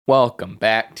Welcome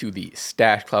back to the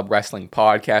Stash Club Wrestling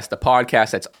Podcast, the podcast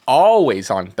that's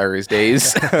always on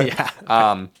Thursdays.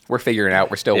 We're figuring it out.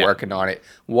 We're still working on it.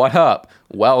 What up?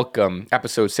 Welcome.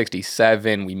 Episode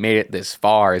 67. We made it this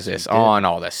far. Is this on?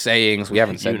 All the sayings. We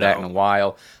haven't said that in a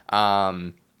while.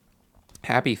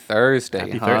 Happy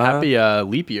Thursday. Happy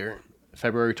leap year.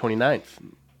 February 29th.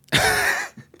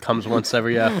 Comes once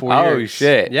every 4 years. Oh,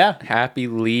 shit. Yeah. Happy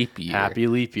leap year. Happy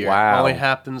leap year. Wow. Only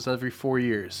happens every 4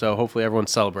 years. So hopefully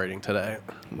everyone's celebrating today.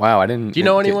 Wow, I didn't. Do you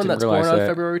know anyone that's born on that.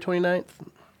 February 29th?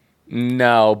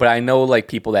 No, but I know like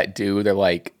people that do. They're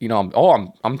like,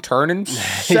 I'm turning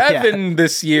 7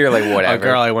 this year, like whatever. A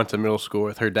girl I went to middle school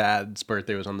with, her dad's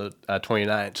birthday was on the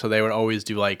 29th, so they would always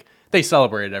do like they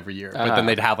celebrate it every year, but then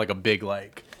they'd have like a big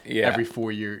like every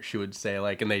 4 years she would say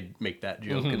like, and they'd make that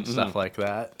joke and stuff like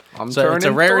that. So it's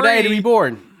a rare day to be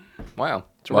born. Wow,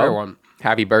 it's a rare one.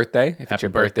 Happy birthday if it's your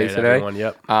birthday today. Everyone,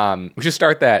 yep. We should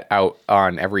start that out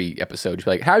on every episode. Just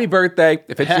be like, happy birthday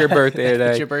if it's your birthday today.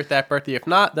 If it's your birthday. If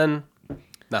not, then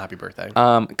not happy birthday.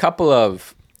 A couple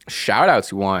of shout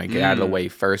outs we want to get out of the way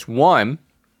first. One,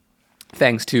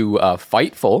 thanks to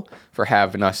Fightful for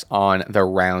having us on the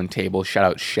round table. Shout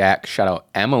out Shaq. Shout out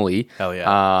Emily. Hell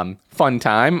yeah. Fun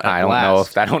time. I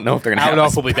don't know if they're gonna have. I don't know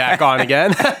if we'll be back on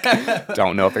again.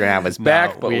 Don't know if they're gonna have us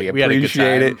back, but we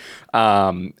appreciate it.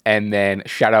 And then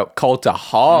shout out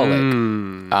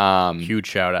Cultaholic. Huge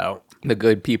shout out. The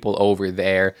good people over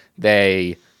there.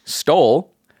 They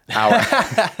stole our.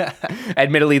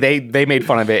 Admittedly, they made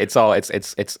fun of it. It's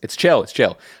chill. It's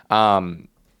chill.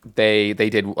 They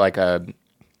did like a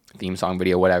theme song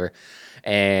video, whatever,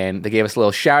 and they gave us a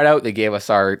little shout out. They gave us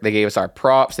our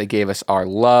props. They gave us our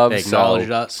love. They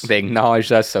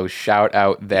acknowledged us. So shout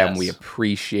out them. Yes. We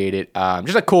appreciate it.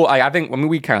 Just a cool. I think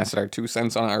we kind of said our 2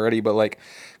 cents on it already, but like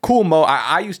cool.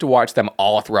 I used to watch them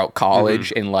all throughout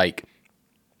college, and like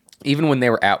even when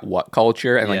they were at What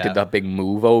Culture and like did the big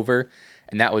move over,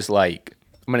 and that was like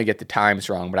I'm gonna get the times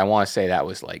wrong, but I want to say that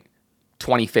was like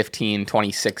 2015,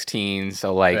 2016.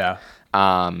 So like,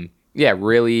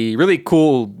 really, really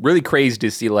cool, really crazy to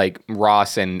see like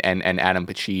Ross and Adam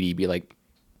Pacitti be like,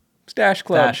 Stash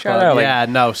Club, shout out.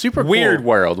 Like, super weird cool. Weird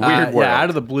world. Yeah, out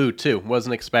of the blue too.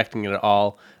 Wasn't expecting it at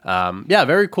all.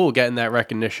 Very cool getting that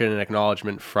recognition and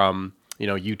acknowledgement from,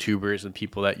 YouTubers and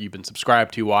people that you've been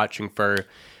subscribed to, watching for,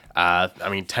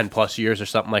 10 plus years or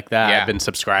something like that. Yeah. I've been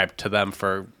subscribed to them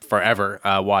for forever,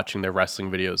 watching their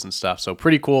wrestling videos and stuff. So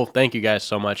pretty cool. Thank you guys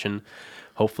so much, and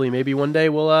hopefully maybe one day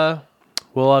we'll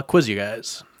quiz you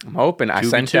guys. I'm hoping. I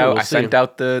sent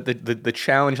out the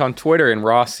challenge on Twitter, and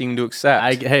Ross seemed to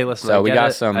accept. Hey, listen. So we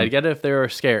got some. I'd get it if they were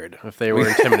scared, if they were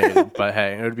intimidated. But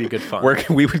hey, it would be good fun.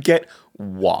 We would get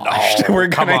washed. No, we're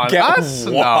gonna get us.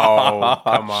 washed.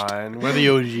 No, come on. We're the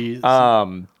OGs.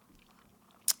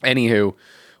 Anywho,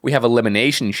 we have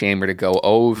Elimination Chamber to go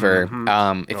over.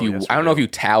 I don't know if you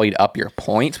tallied up your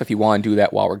points, but if you want to do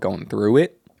that while we're going through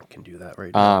it, I can do that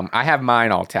right now. I have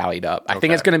mine all tallied up. I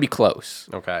think it's going to be close.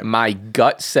 Okay. My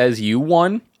gut says you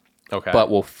won. Okay. But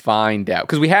we'll find out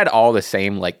because we had all the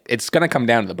same. Like it's going to come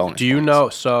down to the bonus. Do you points. know?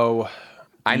 So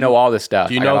I know all this stuff.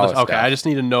 Do you know this? Okay. I just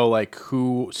need to know like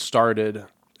who started.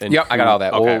 Yep, I got all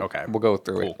that. Okay. We'll go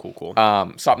through it. Cool.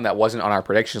 Something that wasn't on our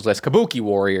predictions list. Kabuki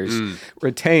Warriors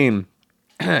retain.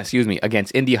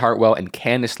 Against Indy Hartwell and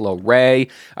Candice LeRae,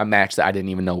 a match that I didn't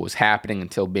even know was happening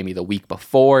until maybe the week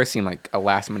before. It seemed like a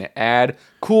last-minute ad.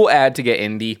 Cool ad to get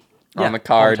Indy on the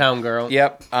card. Hometown girl.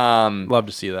 Yep. Love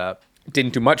to see that.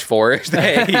 Didn't do much for it.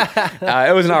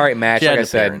 It was an all right match, like I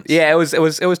said. Yeah, it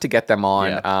was to get them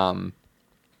on. Yeah.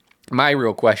 My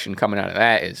real question coming out of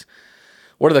that is,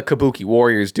 what are the Kabuki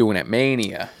Warriors doing at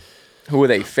Mania? Who are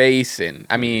they facing?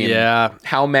 I mean,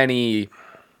 how many...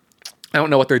 I don't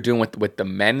know what they're doing with the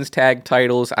men's tag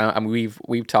titles.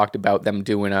 We've talked about them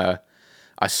doing a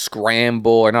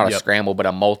scramble, or not a scramble, but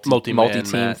a multi-team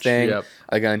match. thing. Yep.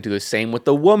 Are they going to do the same with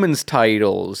the women's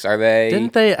titles? Are they?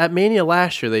 Didn't they at Mania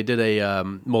last year? They did a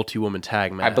multi-woman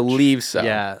tag match. I believe so.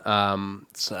 Yeah.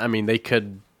 They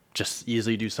could just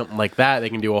easily do something like that. They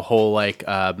can do a whole like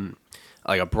a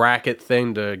bracket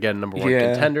thing to get a number one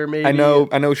contender. Maybe I know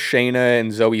Shayna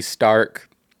and Zoe Stark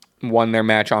won their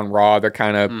match on Raw. They're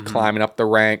kind of climbing up the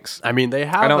ranks. I mean, they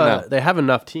have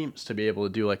enough teams to be able to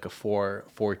do like a four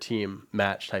team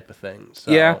match type of thing. So.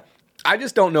 Yeah, I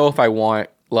just don't know if I want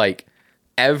like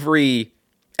every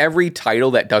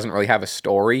title that doesn't really have a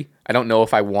story. I don't know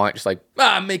if I want just like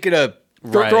make it a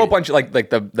throw a bunch of like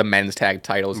the men's tag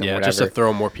titles and whatever. Just to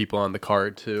throw more people on the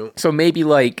card too. So maybe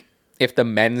like if the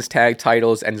men's tag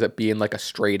titles ends up being like a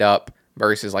straight up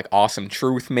versus like Awesome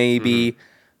Truth, maybe.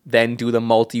 then do the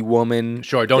multi-woman.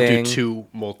 Sure, don't thing. do two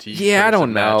multi. Yeah, I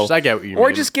don't know. Matches. I get what you mean.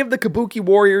 Or just give the Kabuki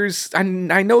Warriors. I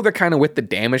know they're kind of with the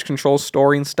damage control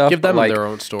story and stuff. Give them their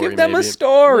own story. Give them a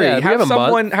story. Yeah,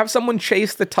 have someone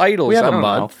chase the titles. We have I don't a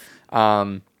month.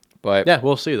 know. But yeah,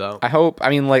 we'll see though. I hope.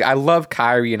 I mean, like I love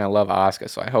Kairi and I love Asuka,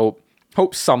 so I hope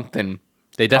something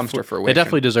comes to fruition. They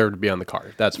definitely deserve to be on the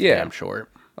card. That's for damn sure.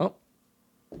 Oh,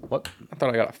 what? I thought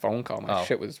I got a phone call. My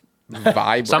shit was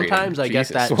vibrating. Sometimes I get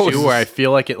that too, where I feel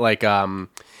like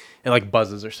it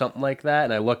buzzes or something like that,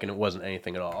 and I look and it wasn't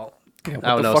anything at all. Yeah, I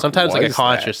don't know. Sometimes like a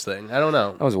conscious thing. I don't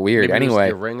know. That was weird. Maybe anyway,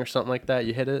 your ring or something like that.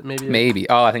 You hit it, maybe. Maybe.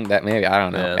 Oh, I think that maybe. I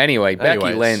don't know. Yeah. Anyway,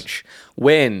 Becky Lynch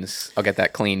wins. I'll get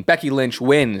that clean. Becky Lynch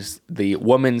wins the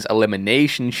Women's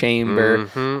Elimination Chamber.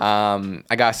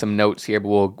 I got some notes here, but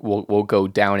we'll go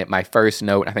down it. My first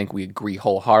note. I think we agree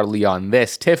wholeheartedly on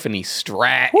this. Tiffany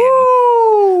Stratton.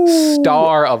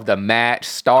 Star of the match,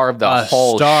 star of the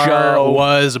whole show,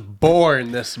 was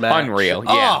born this match. Unreal,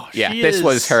 yeah. This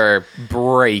was her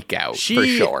breakout for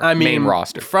sure. I mean, main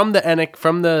roster from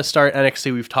the start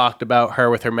NXT. We've talked about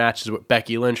her with her matches with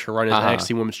Becky Lynch, her run as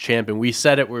NXT Women's Champion. We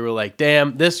said it. We were like,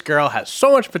 damn, this girl has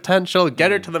so much potential.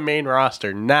 Get her to the main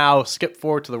roster now. Skip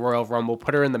forward to the Royal Rumble.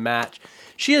 Put her in the match.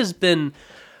 She has been.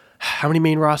 How many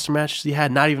main roster matches he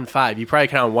had? Not even 5. You probably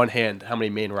count on one hand how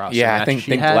many main roster matches I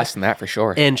think less than that for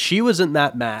sure. And she was in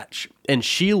that match, and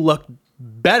she looked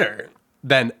better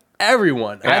than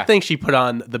everyone. Yeah. I think she put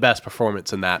on the best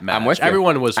performance in that match. I'm with you.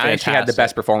 Everyone was fantastic. I think she had the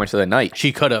best performance of the night.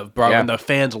 She could have, bro. And the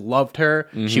fans loved her.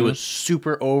 She was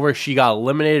super over. She got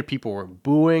eliminated. People were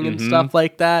booing and stuff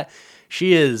like that.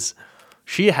 She has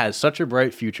such a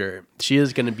bright future. She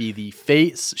is going to be the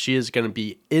face. She is going to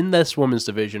be in this women's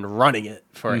division running it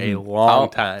for a long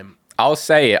time. I'll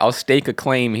say it. I'll stake a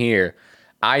claim here.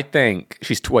 I think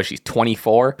she's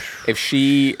 24. If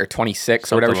she, or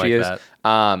 26 or whatever she is.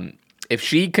 If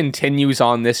she continues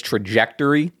on this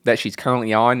trajectory that she's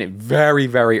currently on very,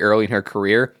 very early in her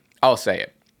career, I'll say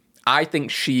it. I think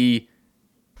she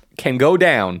can go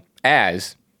down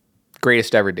as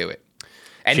greatest to ever do it.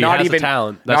 And she not has even the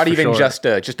talent. Not even just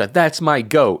a that's my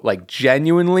GOAT. Like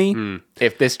genuinely,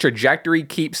 if this trajectory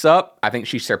keeps up, I think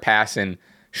she's surpassing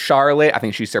Charlotte. I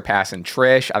think she's surpassing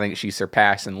Trish. I think she's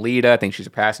surpassing Lita. I think she's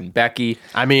surpassing Becky.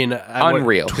 I mean,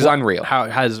 unreal. She's unreal.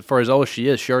 For as old as she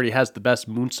is, she already has the best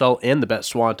moonsault and the best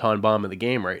swanton bomb in the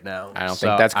game right now. I don't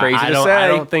think that's crazy to say. I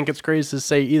don't think it's crazy to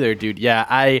say either, dude.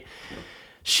 Yeah,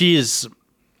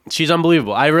 She's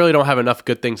unbelievable. I really don't have enough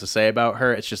good things to say about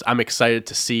her. It's just I'm excited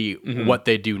to see what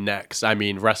they do next. I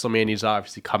mean, WrestleMania's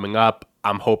obviously coming up.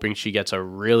 I'm hoping she gets a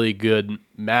really good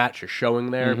match or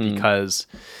showing there because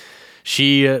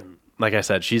she, like I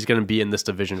said, she's going to be in this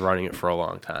division running it for a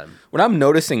long time. What I'm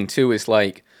noticing too is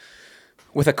like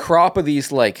with a crop of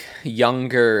these like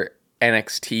younger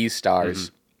NXT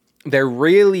stars, they're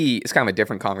really, it's kind of a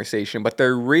different conversation, but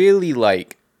they're really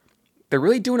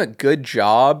doing a good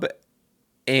job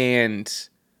and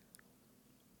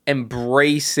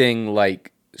embracing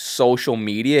like social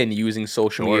media and using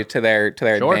social media to their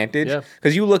advantage.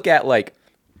 Because you look at like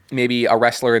maybe a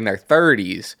wrestler in their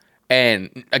 30s,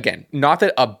 and again, not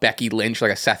that a Becky Lynch,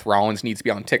 like a Seth Rollins, needs to be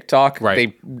on TikTok.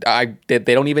 Right. They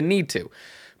don't even need to.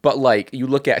 But like you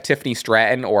look at Tiffany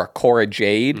Stratton or Cora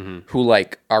Jade, who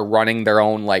like are running their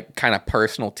own like kind of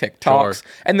personal TikToks,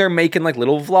 and they're making like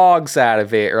little vlogs out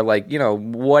of it or like, you know,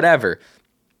 whatever.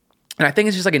 And I think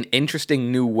it's just like an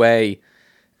interesting new way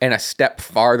and a step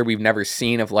farther we've never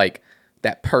seen of like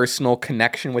that personal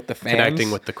connection with the fans. Connecting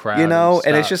with the crowd. You know,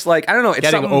 and it's just like, I don't know. It's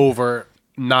getting over,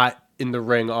 not in the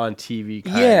ring on TV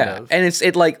kind of. And it's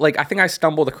like I think I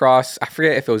stumbled across, I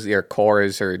forget if it was either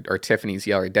Cora's or Tiffany's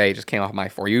the other day, it just came off my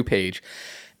For You page.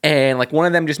 And like one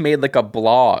of them just made like a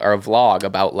blog or a vlog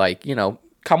about like, you know,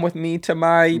 come with me to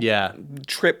my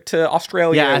trip to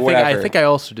Australia or whatever. I think I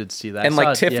also did see that. And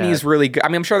like Tiffany's really good. I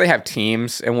mean, I'm sure they have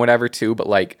teams and whatever too, but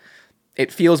like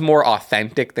it feels more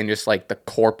authentic than just like the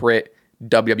corporate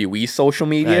WWE social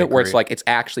media where it's like it's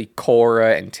actually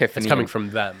Cora and Tiffany. It's coming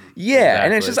from them. Yeah, exactly.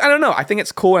 And it's just, I don't know. I think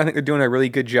it's cool. I think they're doing a really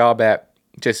good job at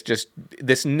just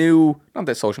this new, not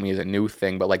that social media is a new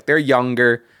thing, but like they're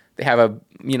younger. They have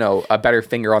a better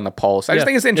finger on the pulse. I just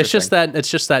think it's interesting. It's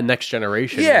just that next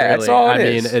generation. Yeah, really. That's all it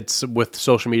is. I mean, it's with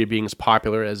social media being as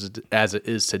popular as it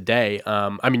is today.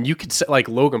 I mean, you could say like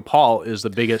Logan Paul is the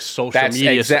biggest social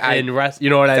media in wrestling. You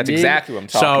know what I mean? That's exactly what I'm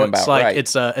talking about. So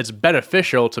it's like it's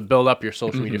beneficial to build up your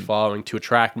social media following to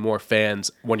attract more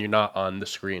fans when you're not on the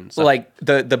screen. So. Like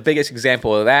the biggest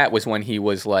example of that was when he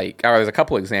was like, or there's a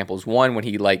couple examples. One when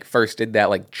he like first did that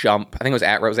like jump. I think it was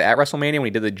at WrestleMania when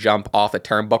he did the jump off the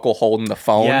turnbuckle holding the phone.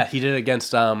 phone. Yeah, he did it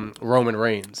against Roman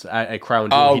Reigns at Crown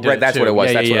Jewel. Oh, right, that's what it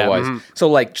was. That's what it was. Mm-hmm. So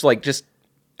like just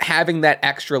having that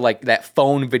extra like that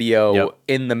phone video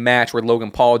in the match where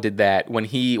Logan Paul did that when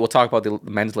we'll talk about the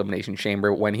men's elimination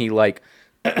chamber when he like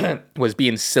was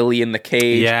being silly in the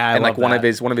cage and like one of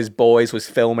his boys was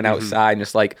filming outside and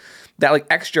just like that like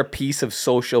extra piece of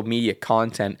social media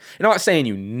content. I'm not saying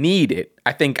you need it.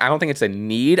 I don't think it's a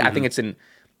need. I think it's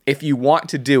if you want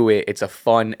to do it, it's a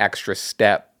fun extra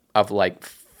step of like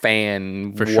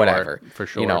fan whatever. For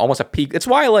sure. You know, almost a peak. That's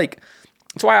why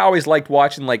I always liked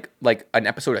watching like an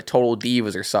episode of Total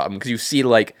Divas or something because you see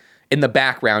like in the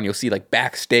background you'll see like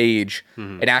backstage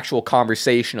an actual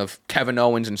conversation of Kevin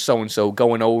Owens and so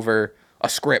going over a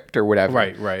script or whatever.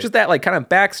 Right. Just that like kind of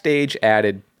backstage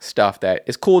added stuff that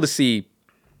is cool to see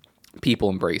people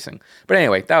embracing. But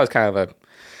anyway, that was kind of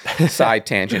a side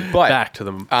tangent. But back to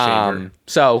the chamber.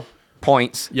 So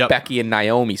points. Becky and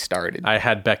Naomi started. I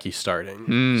had Becky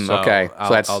starting. Okay,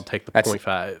 so I'll take the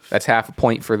 0.5. That's half a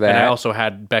point for that. And I also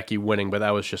had Becky winning, but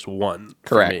that was just one.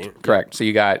 Correct. For me. Correct. So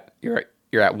you're at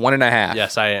 1.5.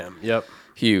 Yes, I am. Yep.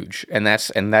 Huge, and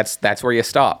that's where you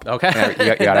stop. Okay,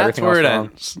 you got everything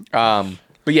else wrong. Ends.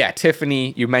 But yeah,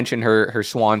 Tiffany, you mentioned her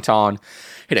swanton.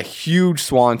 Hit a huge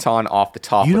swanton off the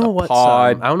top of the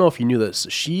pod. I don't know if you knew this.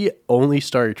 She only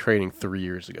started training 3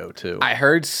 years ago too. I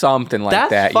heard something like that.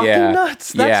 That's fucking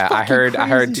nuts. That's I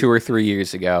heard 2 or 3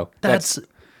 years ago. That's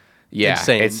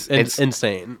insane. It's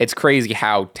insane. It's crazy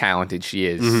how talented she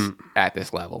is at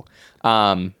this level.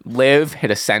 Liv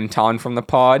hit a senton from the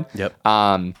pod.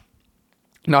 Yep.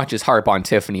 Not just harp on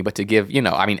Tiffany, but to give,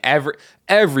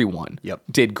 everyone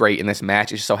did great in this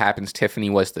match. It just so happens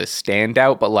Tiffany was the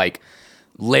standout, but like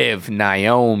Liv,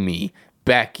 Naomi,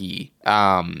 Becky, who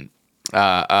else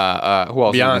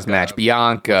was in this match?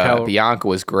 Bianca. Bianca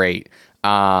was great.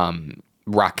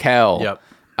 Raquel. Yep.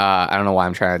 I don't know why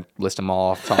I'm trying to list them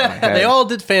all off the top of my head. They all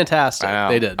did fantastic.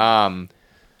 They did.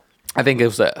 I think it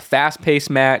was a fast-paced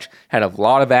match, had a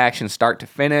lot of action start to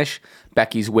finish.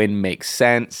 Becky's win makes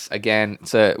sense. Again,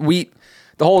 the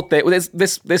whole thing.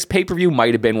 This pay-per-view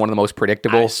might have been one of the most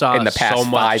predictable in the past so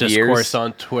much 5 years. Discourse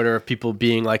on Twitter of people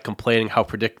being like complaining how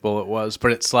predictable it was,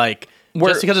 but it's like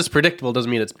just because it's predictable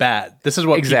doesn't mean it's bad. This is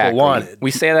what people wanted.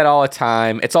 We say that all the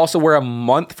time. It's also we're a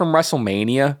month from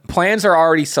WrestleMania. Plans are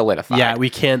already solidified. Yeah, we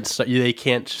can't. They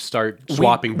can't start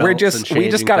swapping belts. We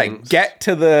just gotta get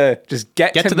to the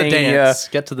dance.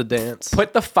 Get to the dance.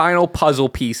 Put the final puzzle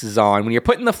pieces on. When you're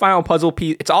putting the final puzzle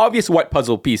piece, it's obvious what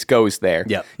puzzle piece goes there.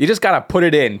 Yep. You just gotta put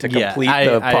it in to complete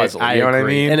the puzzle. You know what I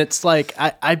mean? And it's like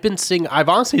I've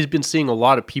honestly been seeing a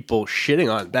lot of people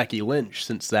shitting on Becky Lynch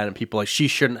since then, and people like she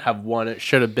shouldn't have won. It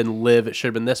should have been Liv. It should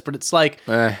have been this. But it's like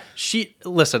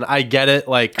listen, I get it.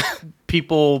 Like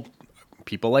people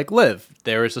like Liv.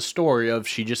 There is a story of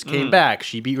she just came back.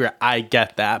 She beat her. I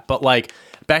get that. But like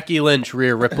Becky Lynch,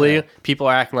 Rhea Ripley, people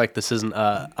are acting like this isn't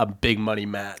a big money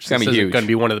match. This isn't going to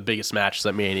be one of the biggest matches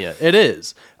at Mania. It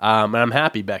is. And I'm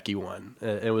happy Becky won.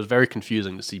 It was very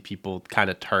confusing to see people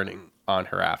kind of turning on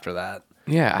her after that.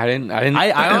 Yeah, I didn't.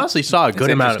 I honestly saw a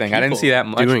good amount of people. I didn't see that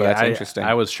much, but that's interesting.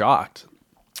 I was shocked.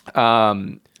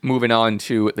 Moving on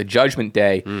to the Judgment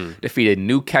Day, defeated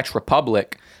New Catch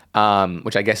Republic,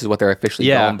 which I guess is what they're officially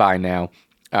going by now,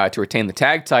 to retain the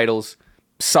tag titles.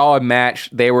 Solid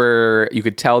match. You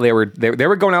could tell they were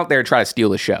going out there to try to steal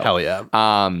the show. Hell yeah.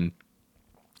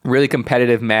 Really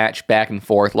competitive match, back and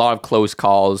forth, a lot of close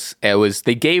calls.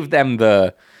 They gave them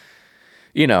the,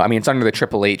 it's under the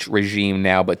Triple H regime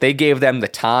now, but they gave them the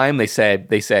time. They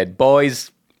said,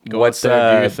 boys, what's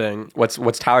your thing? What's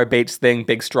Tyler Bates' thing?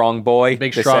 Big strong boy.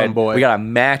 Boy. We got a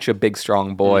match of big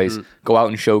strong boys. Go out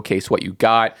and showcase what you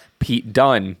got. Pete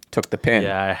Dunne took the pin.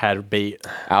 Yeah, I had Bate.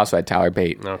 I also had Tyler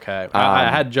Bate. Okay, I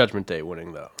had Judgment Day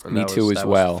winning though. Me too as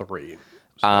well. 3.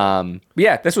 So.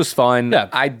 Yeah, this was fun. Yeah.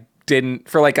 I didn't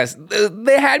for like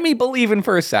they had me believing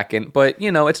for a second, but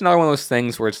it's another one of those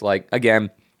things where it's like again.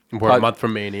 We're a month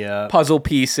from Mania. Puzzle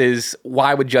pieces.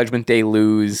 Why would Judgment Day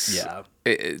lose? Yeah.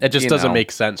 It just doesn't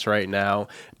make sense right now.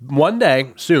 One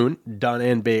day, soon, Dunne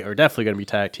and Bate are definitely going to be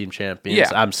tag team champions. Yeah.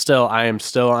 I am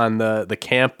still on the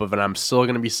camp of, and I'm still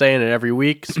going to be saying it every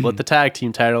week, split the tag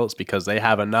team titles because they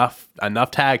have enough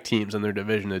tag teams in their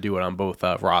division to do it on both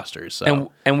rosters.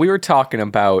 So. And we were talking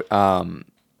about what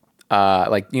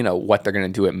they're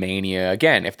going to do at Mania.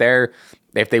 Again, if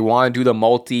they want to do the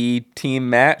multi-team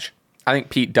match, I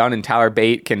think Pete Dunne and Tyler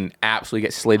Bate can absolutely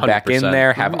get slid back in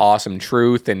there, have awesome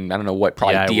truth, and I don't know what,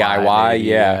 probably DIY.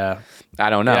 Yeah. I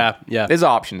don't know. Yeah. There's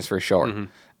options for sure.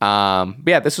 But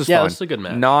yeah, this was fun. Yeah, this is a good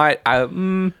match. Not my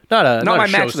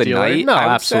match of the night. No,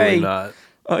 absolutely not.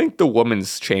 I think the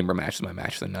women's chamber match is my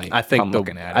match of the night. I think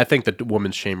the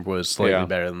women's chamber was slightly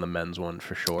better than the men's one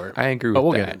for sure. I agree with that. But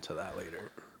we'll that. get into that later.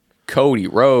 Cody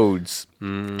Rhodes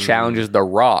challenges The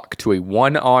Rock to a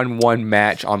one-on-one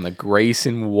match on the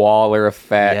Grayson Waller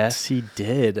effect. Yes, he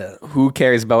did. Who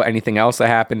cares about anything else that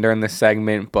happened during this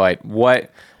segment? But what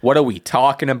are we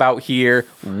talking about here?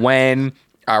 When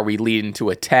are we leading to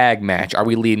a tag match? Are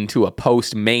we leading to a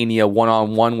post-Mania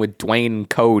one-on-one with Dwayne and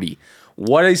Cody?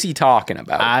 What is he talking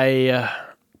about? I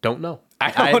don't know.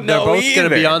 I don't know. They're both going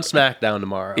to be on SmackDown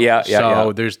tomorrow.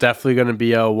 So there's definitely going to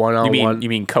be a one-on-one. You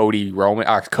mean Cody Roman?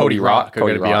 Cody Rock are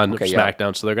going to be on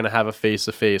SmackDown, so they're going to have a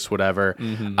face-to-face, whatever.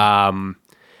 Mm-hmm.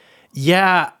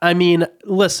 Yeah, I mean,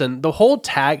 listen, the whole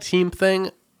tag team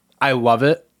thing, I love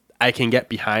it. I can get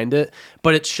behind it,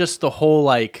 but it's just the whole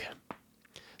like.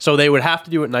 So they would have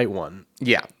to do it night one.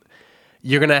 Yeah,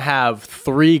 you're going to have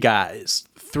three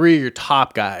of your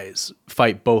top guys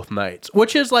fight both nights,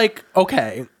 which is like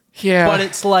okay. Yeah. But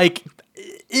it's like,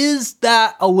 is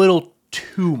that a little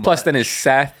too much? Plus, then is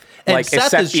Seth. And like,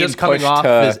 Seth is just coming off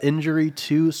his injury,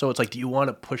 too. So it's like, do you want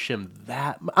to push him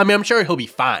that? I mean, I'm sure he'll be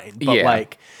fine. But,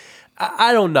 like,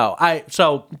 I don't know.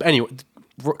 So, anyway,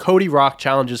 Cody Rock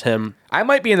challenges him. I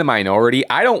might be in the minority.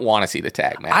 I don't want to see the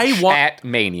tag match at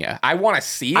Mania. I want to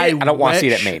see it. I don't want to see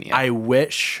it at Mania. I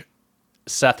wish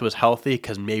Seth was healthy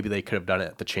because maybe they could have done it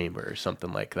at the chamber or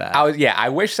something like that. I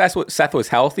wish Seth was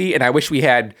healthy, and I wish we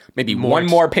had maybe one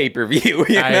more pay-per-view.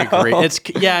 I agree.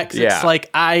 It's like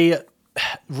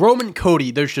Roman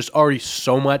Cody, there's just already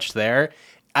so much there.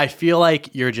 I feel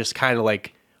like you're just kind of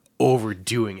like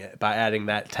overdoing it by adding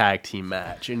that tag team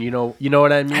match. And you know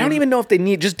what I mean? I don't even know if they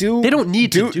don't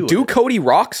need to do Cody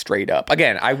Rock straight up.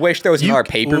 Again, I wish there was another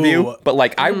pay-per-view, but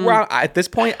like at this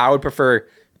point, I would prefer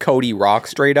Cody Rock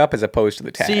straight up as opposed to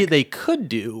the tag. See, they could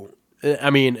do.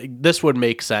 I mean, this would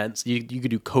make sense. You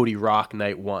could do Cody Rock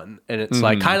night one, and it's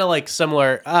like kind of like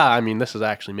similar. I mean, this is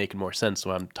actually making more sense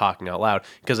when I'm talking out loud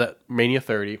because at Mania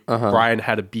 30, Bryan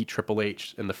had to beat Triple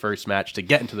H in the first match to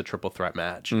get into the triple threat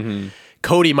match.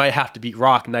 Cody might have to beat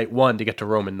Rock night one to get to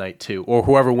Roman night two, or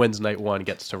whoever wins night one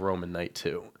gets to Roman night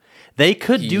two. They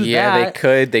could do that. Yeah, they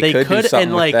could. They could do something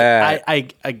and like with that.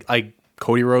 I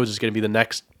Cody Rhodes is going to be the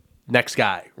next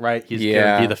guy, right? He's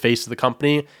going to be the face of the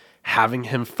company. Having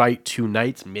him fight two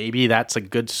nights, maybe that's a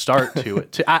good start to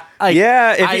it. In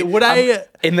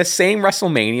the same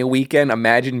WrestleMania weekend,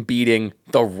 imagine beating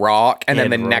The Rock, and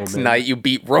then the next night you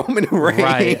beat Roman Reigns.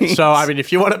 Right. So, I mean,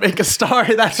 if you want to make a star,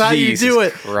 that's how you do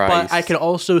it. But I can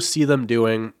also see them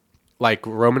doing like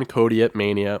Roman Cody at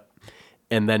Mania,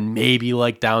 and then maybe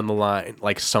like down the line,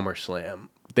 like SummerSlam,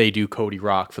 they do Cody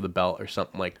Rock for the belt or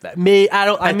something like that.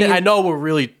 I know we're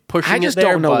really pushing. I just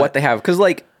don't know what they have because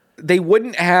like. They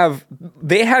wouldn't have.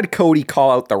 They had Cody call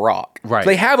out The Rock. Right.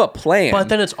 So they have a plan. But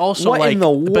then it's also what in the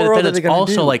world are they gonna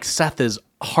do? Like Seth is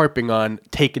harping on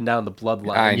taking down the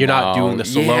bloodline. You're not doing the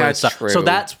solo and stuff. True. So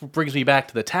that brings me back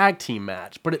to the tag team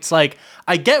match. But it's like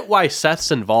I get why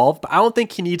Seth's involved, but I don't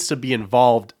think he needs to be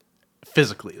involved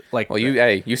physically. Like, well,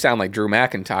 you sound like Drew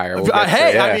McIntyre.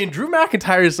 I mean, Drew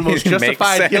McIntyre is the most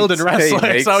justified heel in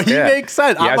wrestling, so he makes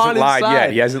sense. He hasn't lied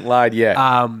yet. He hasn't lied yet.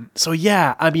 So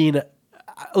yeah, I mean.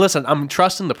 Listen, I'm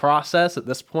trusting the process at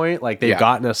this point. Like they've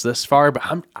gotten us this far, but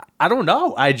I don't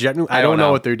know. I don't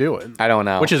know what they're doing. I don't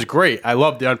know. Which is great. I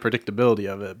love the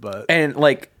unpredictability of it, but and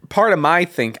like part of my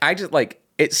I just like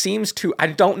it seems to. I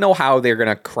don't know how they're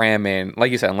gonna cram in,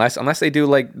 like you said, unless they do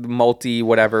like multi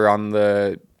whatever on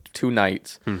the two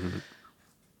nights. Mm-hmm.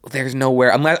 There's nowhere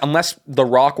unless The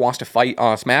Rock wants to fight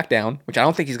on SmackDown, which I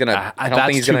don't think he's gonna. I don't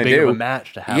think he's gonna do a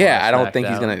match to have. Yeah, I don't think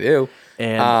he's gonna do.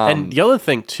 And the other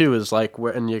thing too is like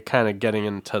when you're kind of getting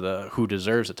into the who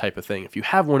deserves it type of thing. If you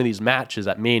have one of these matches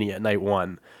at Mania night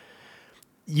one,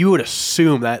 you would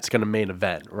assume that's going to main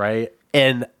event, right?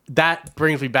 And that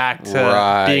brings me back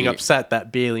to being upset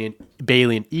that Bayley and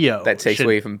Io. That takes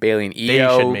away from Bayley and Io.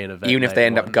 They should main event even if they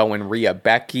end up going Rhea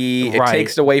Becky, it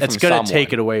takes it away from someone. It's going to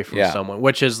take it away from someone,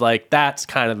 which is like that's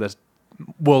kind of this.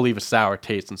 Will leave a sour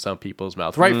taste in some people's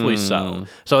mouth, rightfully so.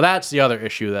 So that's the other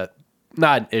issue that.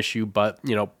 Not an issue, but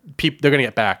you know, they're gonna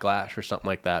get backlash or something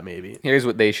like that. Maybe. Here's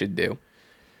what they should do.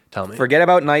 Tell me. Forget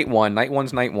about night one. Night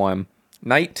one's night one.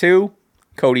 Night two,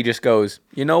 Cody just goes.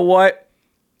 You know what?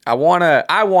 I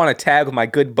wanna tag with my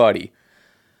good buddy.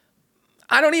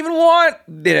 I don't even want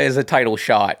it as a title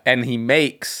shot, and he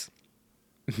makes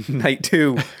night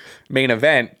two main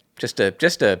event just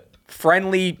a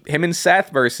friendly him and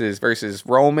Seth versus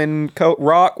Roman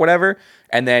Rock whatever,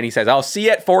 and then he says, "I'll see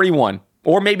you at 41."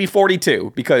 Or maybe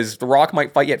 42, because The Rock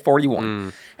might fight you at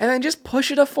 41. And then just push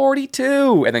it to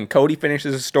 42. And then Cody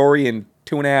finishes his story in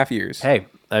 2.5 years. Hey,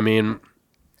 I mean,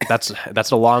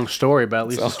 That's a long story, but at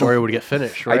least the story would get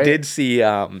finished, right? I did see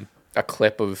a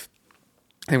clip of,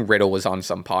 I think Riddle was on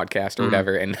some podcast or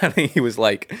whatever, and I think he was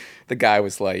like, the guy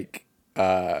was like,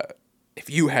 if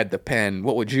you had the pen,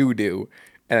 what would you do?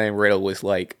 And then Riddle was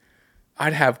like,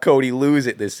 I'd have Cody lose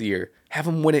it this year. Have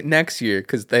him win it next year,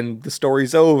 because then the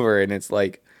story's over. And it's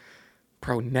like,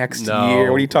 bro, next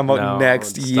year? What are you talking about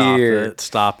next year?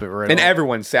 Stop it, Riddle. And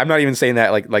everyone's saying, I'm not even saying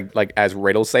that like as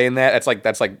Riddle saying that.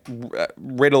 That's like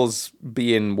Riddle's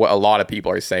being what a lot of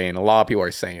people are saying. A lot of people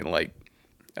are saying, like,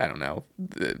 I don't know,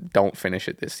 don't finish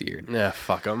it this year. Yeah,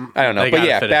 fuck them. I don't know. But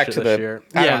yeah, back to the year.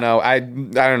 I don't know. I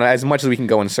don't know. As much as we can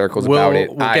go in circles about it.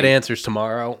 We'll get answers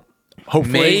tomorrow.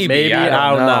 Hopefully. Maybe. I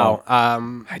don't know.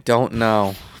 I don't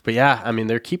know. But yeah, I mean,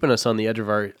 they're keeping us on the edge of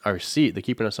our seat. They're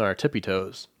keeping us on our tippy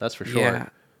toes. That's for sure. Yeah.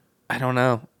 I don't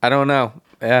know.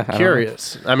 Yeah.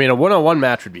 Curious. I mean, a one-on-one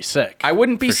match would be sick. I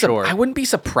wouldn't be sure. I wouldn't be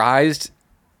surprised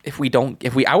if we don't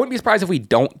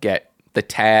get the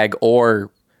tag or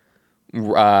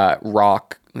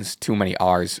Rock. There's too many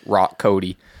R's. Rock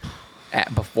Cody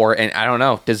before, and I don't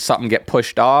know. Does something get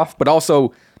pushed off? But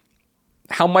also,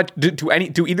 how much do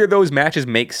either of those matches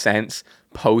make sense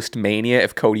post Mania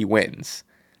if Cody wins?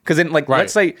 Because then, like,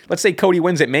 let's say Cody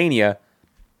wins at Mania.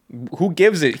 Who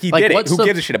gives it? He did it. Who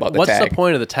gives a shit about the tag? What's the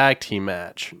point of the tag team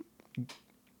match?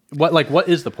 What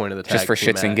is the point of the tag team match? Just for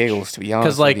shits and giggles, to be honest.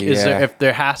 Because, like, if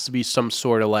there has to be some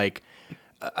sort of, like,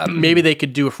 maybe they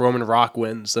could do if Roman Rock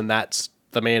wins, then that's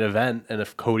the main event, and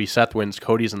if Seth wins,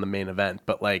 Cody's in the main event.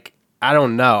 But, like, I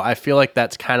don't know. I feel like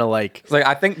that's kind of like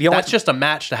I think that's just a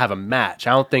match to have a match.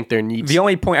 I don't think there needs. The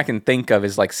only point I can think of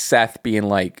is like Seth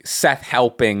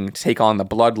helping take on the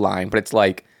bloodline, but it's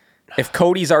like, if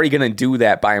Cody's already gonna do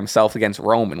that by himself against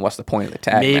Roman, what's the point of the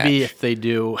tag match? If they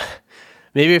do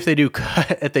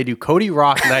Cody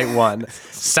Rock night one,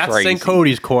 Seth's in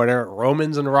Cody's corner,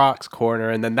 Roman's in Rock's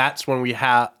corner, and then that's when we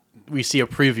see a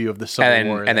preview of the Civil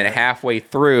War. And then halfway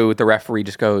through, the referee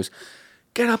just goes,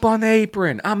 "Get up on the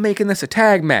apron. I'm making this a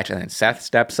tag match." And then Seth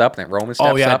steps up, and then Roman steps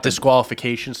up. Oh, yeah,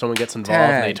 disqualification. Someone gets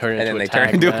involved, and they turn into a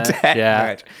tag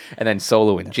match. And then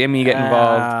Solo and Jimmy get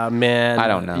involved. Man. I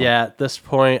don't know. Yeah, at this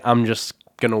point, I'm just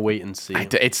going to wait and see.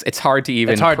 It's hard to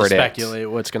even predict. It's hard to speculate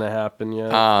what's going to happen,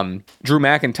 yeah. Drew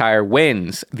McIntyre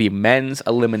wins the men's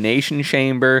elimination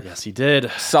chamber. Yes, he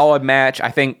did. Solid match.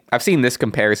 I think I've seen this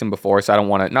comparison before, so I don't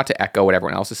want to, not to echo what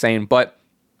everyone else is saying, but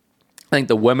I think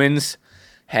the women's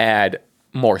had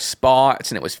more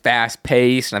spots and it was fast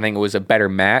paced, and I think it was a better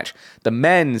match. The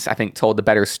men's, I think, told the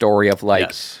better story of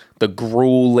like the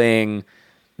grueling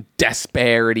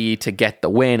disparity to get the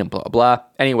win and blah blah.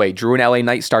 Anyway, Drew and LA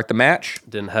Knight start the match.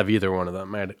 Didn't have either one of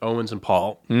them. I had Owens and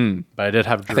Paul, but I did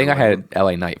have Drew. I think I had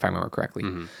LA Knight if I remember correctly.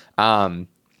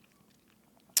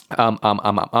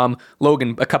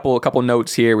 Logan, a couple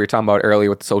notes here. We were talking about earlier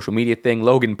with the social media thing.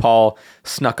 Logan Paul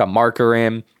snuck a marker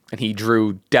in, and he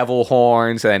drew devil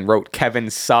horns and then wrote "Kevin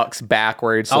sucks"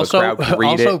 backwards so the crowd could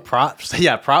read it. Also,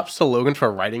 props to Logan for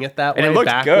writing it that way. And it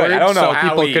looked good. I don't know so how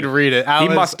people could read it. He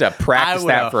must have practiced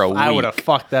that for a week. I would have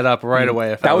fucked that up right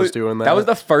away if I was doing that. That was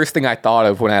the first thing I thought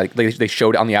of when they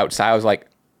showed it on the outside. I was like,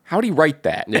 how did he write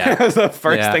that? Yeah. That was the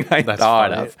first thing I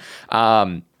thought of.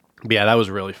 But yeah, that was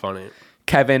really funny.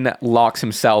 Kevin locks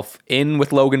himself in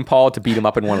with Logan Paul to beat him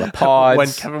up in one of the pods. When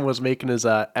Kevin was making his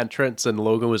entrance and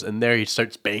Logan was in there, he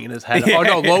starts banging his head. Oh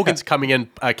no, Logan's coming in.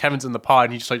 Kevin's in the pod,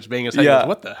 and he starts banging his head. Yeah. He goes,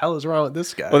 what the hell is wrong with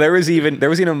this guy? Well, there was even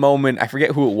a moment, I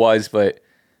forget who it was, but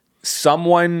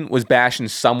someone was bashing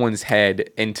someone's head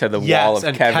into the wall of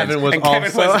Kevin's. Kevin was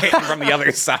hitting from the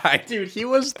other side. Dude, he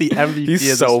was the MVP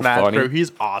He's of so this match, funny. bro.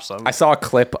 He's awesome. I saw a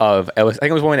clip of, I think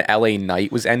it was when LA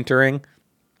Knight was entering.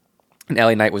 And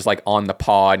LA Knight was like on the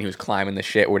pod and he was climbing the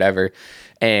shit or whatever.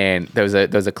 And there was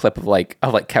a clip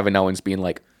of Kevin Owens being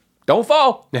like, "Don't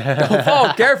fall. Don't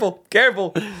fall. Careful.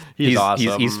 He's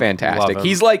awesome. He's fantastic.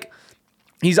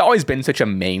 He's always been such a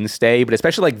mainstay, but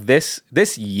especially like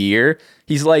this year,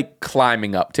 he's like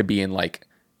climbing up to being like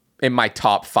in my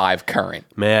top 5 current.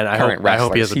 Man, I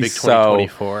hope he has a big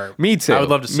 2024. Me too. I would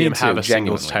love to see him have a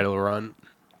genuinely. singles title run.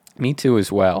 Me too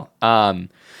as well.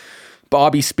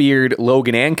 Bobby speared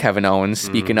Logan and Kevin Owens.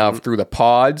 Speaking of through the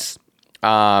pods,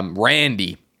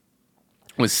 Randy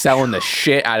was selling the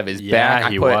shit out of his back.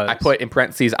 I put in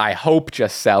parentheses, I hope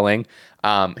just selling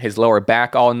his lower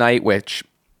back all night, which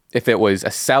if it was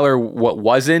a seller, what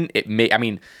wasn't, it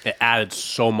added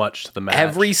so much to the match.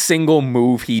 Every single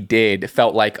move he did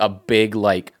felt like a big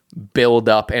like build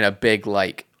up and a big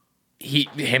like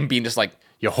him being just like,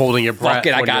 you're holding your breath. Fuck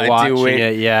it, I gotta do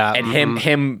it. Yeah. And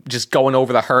him just going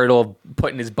over the hurdle,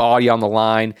 putting his body on the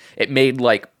line. It made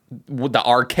like the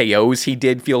RKOs he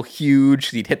did feel huge.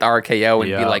 He'd hit the RKO and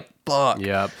be like fuck.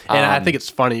 Yeah, and I think it's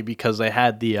funny because they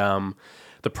had the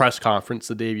press conference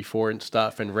the day before and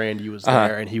stuff, and Randy was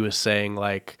there, and he was saying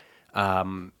like,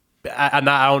 I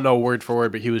don't know word for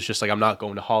word, but he was just like, I'm not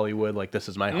going to Hollywood. Like, this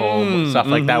is my home, stuff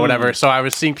like that, whatever. So I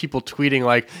was seeing people tweeting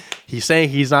like, he's saying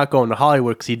he's not going to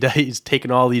Hollywood because he's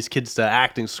taking all these kids to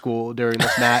acting school during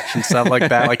this match and stuff like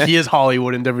that. Like, he is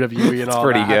Hollywood and WWE and all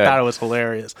pretty that. good. I thought it was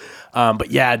hilarious. But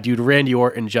yeah, dude, Randy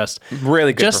Orton just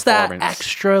really good just that performance.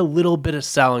 extra little bit of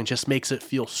selling just makes it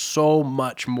feel so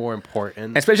much more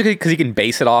important. Especially because he can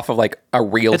base it off of like a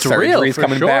real surgery he's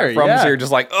coming back from. So you're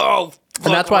just like, oh.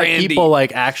 And that's why people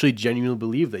like actually genuinely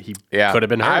believe that he could have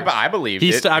been hurt. I believe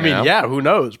it. I mean, who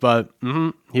knows? But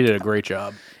he did a great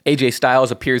job. AJ Styles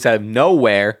appears out of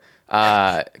nowhere.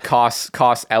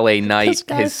 Costs LA Knight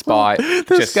his spot.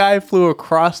 This guy flew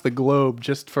across the globe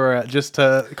just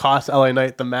to cost LA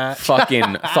Knight the match.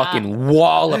 fucking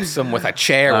wallops him with a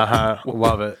chair.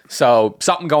 Love it. So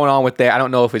something going on with that. I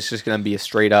don't know if it's just going to be a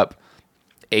straight up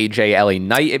AJ LA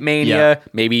Knight at Mania. Yeah.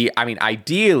 Maybe,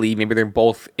 ideally, maybe they're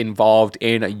both involved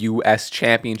in a U.S.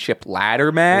 Championship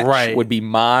ladder match. Right. Would be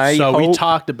my So hope. we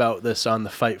talked about this on the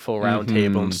Fightful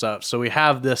Roundtable and stuff. So we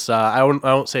have this, I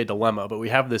won't say dilemma, but we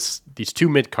have these two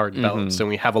mid-card belts, and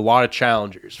we have a lot of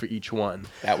challengers for each one.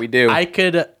 That we do. I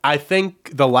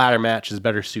think the ladder match is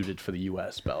better suited for the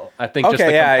U.S. belt. I think just the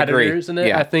competitors in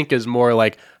it, I think is more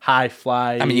like high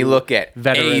fly. I mean, you look at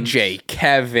veterans. AJ,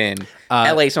 Kevin.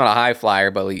 LA's not a high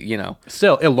flyer, but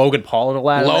still Logan Paul in a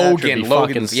ladder match would be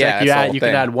fucking sick. You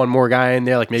can add one more guy in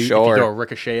there, like maybe if you throw a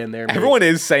Ricochet in there. Maybe. Everyone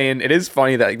is saying it is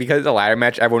funny that because it's a ladder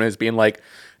match, everyone is being like,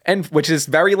 and which is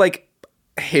very like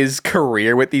his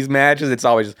career with these matches. It's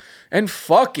always and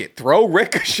fuck it, throw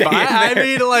Ricochet. I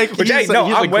mean, like he's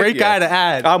a great guy to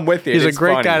add. I'm with you. He's a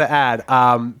great guy to add.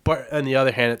 But on the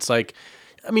other hand, it's like,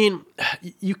 I mean,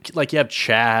 you have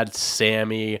Chad,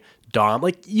 Sammy, Dom,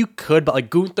 like you could, but like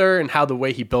Gunther and how the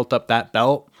way he built up that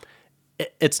belt,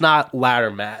 it's not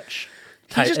ladder match.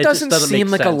 He just doesn't seem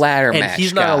like a ladder match.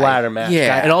 He's not a ladder match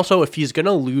guy. And also, if he's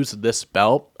gonna lose this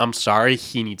belt, I'm sorry,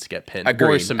 he needs to get pinned.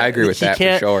 Agreed. I agree with that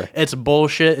for sure. It's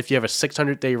bullshit if you have a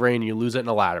 600-day reign and you lose it in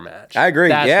a ladder match. I agree.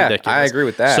 That's ridiculous. I agree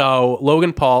with that. So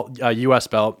Logan Paul, U.S.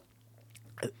 belt.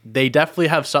 They definitely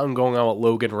have something going on with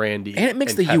Logan, Randy, and it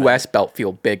makes the Kevin. U.S. belt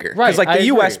feel bigger, right? Because like the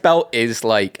U.S. belt is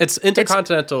like it's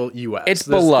intercontinental U.S. It's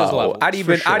below. I'd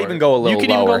even go a little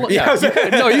lower.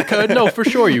 You could. No, for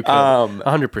sure you could.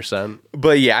 100%.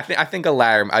 But yeah, I think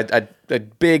a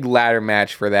big ladder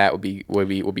match for that would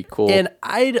be cool. And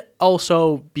I'd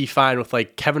also be fine with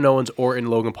like Kevin Owens, Orton,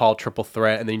 Logan Paul triple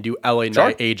threat, and then you do LA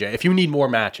Knight, AJ. If you need more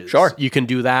matches, you can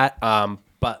do that.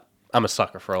 But I'm a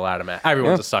sucker for a ladder match.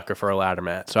 Everyone's a sucker for a ladder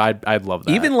match, so I'd love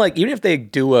that. Even if they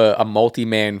do a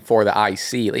multi-man for the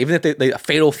IC, like even if they a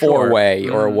fatal four-way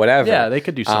or whatever. Yeah, they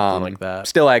could do something like that.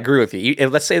 Still, I agree with you.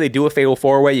 Let's say they do a fatal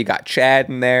four-way. You got Chad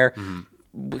in there.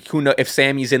 Who know if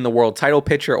Sammy's in the world title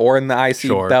picture or in the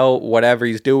IC belt, whatever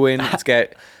he's doing. Let's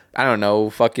get. I don't know,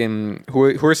 fucking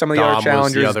who are some of the other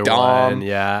challengers? Dom,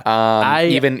 yeah.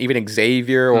 Even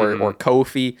Xavier or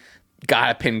Kofi.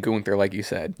 Gotta pin Gunther, like you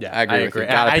said. Yeah, I agree.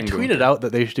 I tweeted out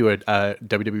that they should do a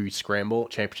WWE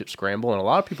Championship Scramble, and a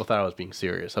lot of people thought I was being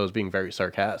serious. I was being very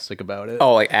sarcastic about it.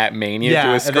 Oh, like at Mania?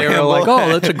 Yeah, and they were like, "Oh,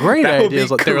 that's a great idea."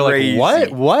 They were like,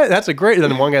 "What? What? That's a great." And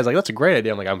then one guy's like, "That's a great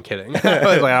idea." I'm like, "I'm kidding." I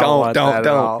was like,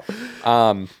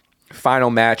 don't. Final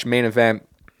match, main event: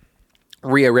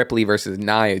 Rhea Ripley versus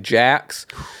Nia Jax.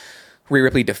 Rhea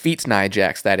Ripley defeats Nia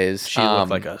Jax, that is. She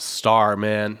looked like a star,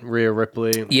 man. Rhea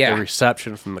Ripley. Yeah. The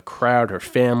reception from the crowd, her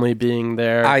family being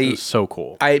there. It was so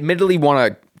cool. I admittedly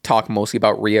want to talk mostly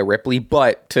about Rhea Ripley,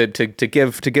 but to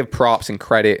give props and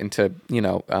credit and to,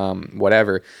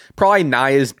 whatever. Probably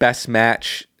Nia's best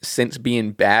match since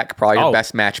being back. Probably her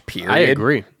best match, period. I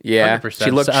agree. Yeah. 100%.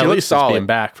 She looked solid. Being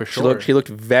back, for sure. She looked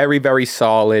very, very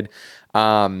solid.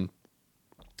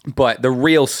 But the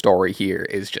real story here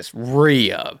is just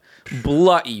Rhea,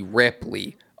 bloody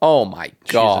Ripley. Oh my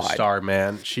God. She's a star,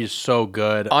 man. She's so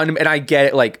good. And I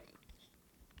get it,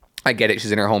 I get it.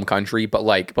 She's in her home country, but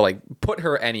put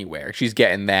her anywhere. She's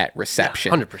getting that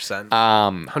reception. 100%.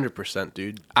 100%,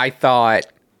 dude. I thought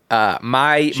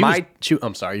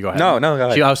I'm sorry, you go ahead. No, go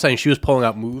ahead. I was saying she was pulling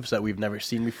out moves that we've never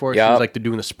seen before. She was like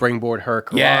doing the springboard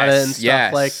hurricanrana and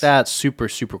stuff like that. Super,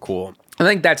 super cool. I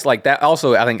think that's like that.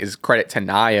 Also, I think is credit to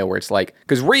Nia, where it's like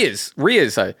because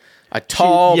Rhea's a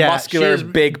tall, muscular,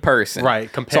 big person,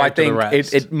 right? Compared so I to think the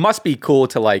rest. It must be cool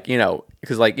to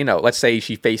because let's say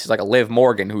she faces like a Liv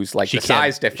Morgan, who's like the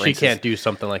size difference. She can't do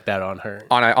something like that on her.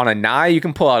 On a Nia, you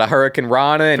can pull out a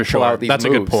hurricanrana and pull out these moves.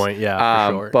 That's a good point. Yeah,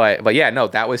 for sure. But yeah, no,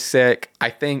 that was sick.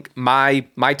 I think my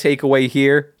takeaway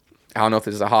here I don't know if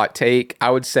this is a hot take. I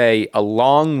would say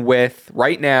along with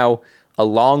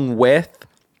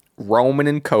Roman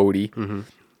and Cody,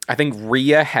 I think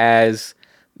Rhea has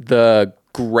the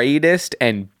greatest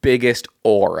and biggest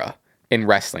aura in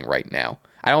wrestling right now.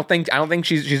 I don't think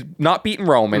she's not beating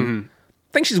Roman.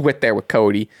 I think she's there with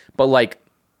Cody, but like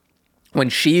when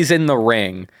she's in the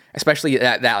ring, especially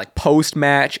that like post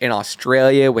match in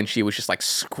Australia when she was just like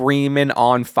screaming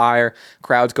on fire,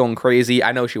 crowds going crazy.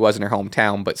 I know she was in her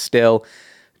hometown, but still,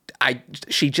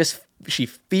 she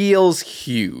feels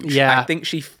huge. Yeah, I think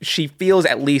she feels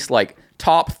at least like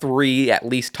top 3, at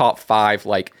least top 5,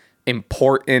 like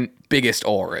important, biggest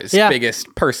auras,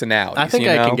 biggest personalities. I think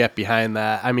I can get behind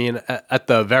that. I mean, at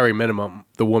the very minimum,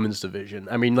 the women's division.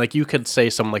 I mean, like you could say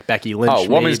someone like Becky Lynch. Oh,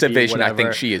 women's division, whatever, I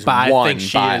think she is by a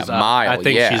mile. I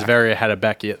think she's very ahead of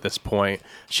Becky at this point.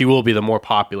 She will be the more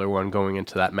popular one going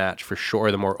into that match for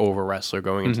sure, the more over wrestler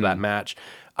going into that match.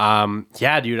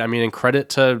 Yeah, dude, I mean, and credit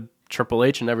to Triple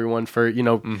H and everyone for,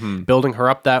 building her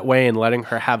up that way and letting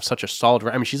her have such a solid...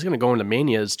 I mean, she's going to go into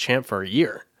Mania as champ for a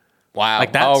year. Wow.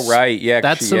 Like that's, right. Yeah.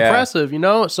 That's impressive,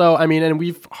 So, I mean, and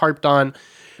we've harped on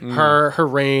her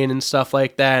reign and stuff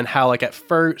like that and how, like, at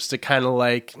first it kind of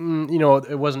like,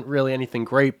 it wasn't really anything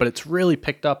great, but it's really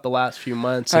picked up the last few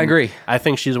months. I agree. I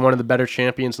think she's one of the better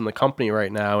champions in the company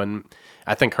right now, and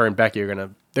I think her and Becky they're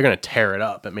going to tear it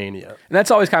up at Mania. And that's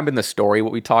always kind of been the story.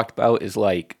 What we talked about is,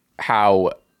 like,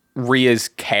 how Rhea's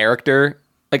character...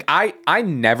 Like, I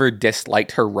never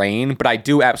disliked her reign, but I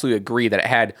do absolutely agree that it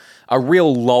had a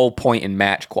real low point in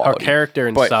match quality. Her character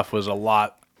and stuff was a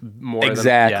lot more.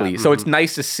 Exactly. So it's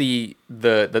nice to see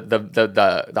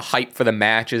the hype for the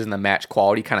matches and the match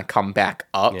quality kind of come back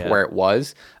up where it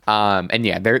was. And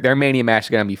yeah, their Mania match is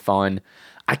going to be fun.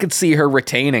 I could see her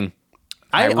retaining.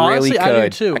 I really could. I do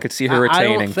too. I could see her retaining for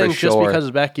sure. I don't think just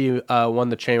because Becky won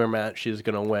the chamber match, she's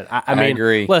going to win. I mean,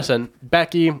 agree. Listen,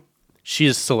 Becky...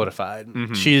 She's solidified.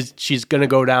 She's going to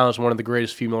go down as one of the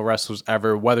greatest female wrestlers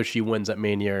ever, whether she wins at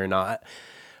Mania or not.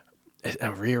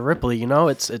 Rhea Ripley,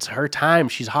 it's her time.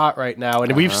 She's hot right now.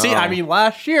 And we've seen, I mean,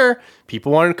 last year,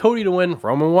 people wanted Cody to win.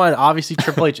 Roman won. Obviously,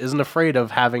 Triple H isn't afraid of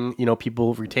having,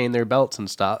 people retain their belts and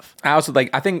stuff. I also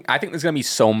I think there's going to be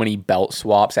so many belt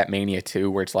swaps at Mania too,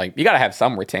 where it's like, you got to have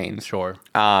some retains. Sure.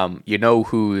 I don't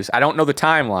know the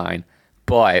timeline,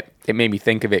 but it made me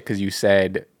think of it because you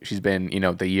said she's been,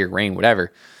 the year reign,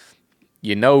 whatever.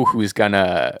 Who's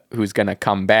gonna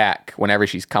come back whenever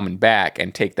she's coming back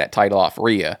and take that title off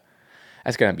Rhea?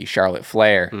 That's gonna be Charlotte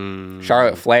Flair.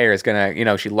 Charlotte Flair is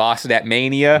gonna, she lost it at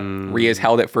Mania. Rhea's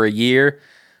held it for a year.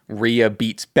 Rhea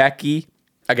beats Becky.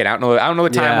 Again, I don't know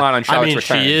the timeline on Charlotte's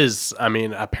return. She is. I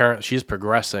mean, apparently she's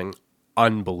progressing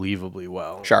unbelievably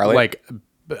well. Charlotte, like.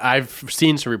 I've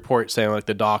seen some reports saying like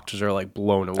the doctors are like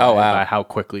blown away by how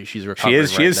quickly she's recovering.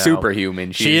 She is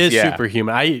superhuman. She is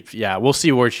superhuman. We'll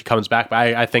see where she comes back, but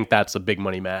I think that's a big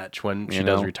money match when she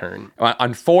does return.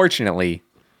 Unfortunately,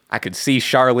 I could see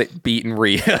Charlotte beating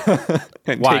Rhea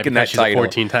and taking that she's title. A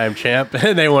 14-time champ,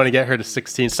 and they want to get her to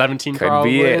 16, 17. Could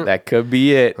be it. That could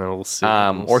be it. We'll see.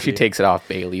 Or she takes it off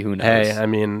Bayley. Who knows? Hey, I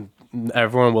mean,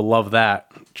 everyone will love that.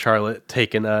 Charlotte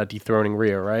dethroning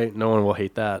Rhea, right? No one will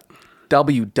hate that.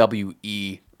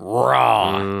 WWE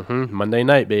Raw. Monday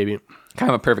night, baby. Kind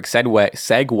of a perfect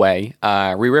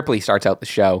segue. Rhea Ripley starts out the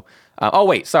show.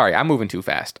 I'm moving too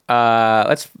fast.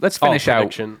 Let's finish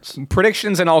out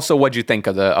predictions and also what'd you think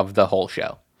of the whole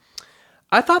show?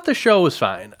 I thought the show was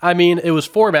fine. I mean, it was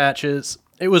 4 matches.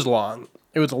 It was long.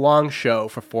 It was a long show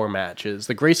for 4 matches.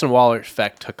 The Grayson Waller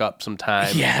effect took up some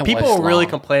time. Yeah, people were really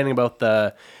complaining about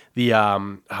the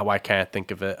why can't I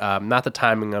think of it? Not the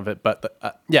timing of it, but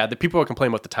the people were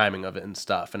complaining about the timing of it and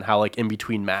stuff, and how like in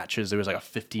between matches there was like a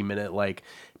 50-minute like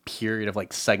period of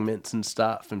like segments and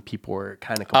stuff, and people were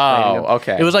kind of complaining. Oh,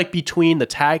 okay. It was like between the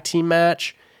tag team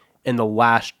match and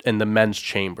the men's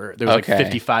chamber. There was like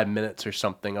 55 minutes or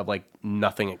something of like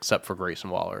nothing except for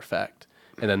Grayson Waller effect,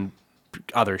 and then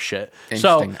other shit.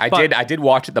 Interesting. I did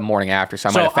watch it the morning after, so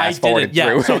I might have fast forwarded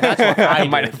through. So that's what I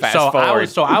might have fast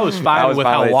forwarded. I was fine with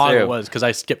how long it was because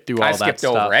I skipped through all that stuff. I skipped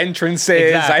over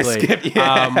entrances. Exactly.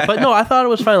 But no, I thought it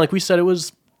was fine. Like we said, it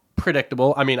was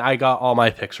predictable. I mean, I got all my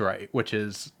picks right, which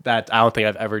is that I don't think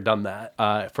I've ever done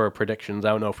that for predictions. I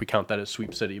don't know if we count that as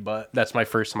Sweep City, but that's my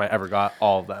first time I ever got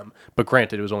all of them. But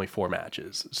granted, it was only 4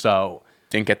 matches, so.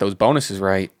 Didn't get those bonuses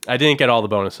right. I didn't get all the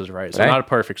bonuses right, so not a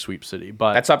perfect Sweep City,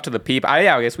 but that's up to the people.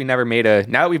 I guess we never made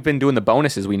now that we've been doing the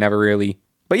bonuses, we never really.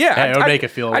 But yeah, it would make it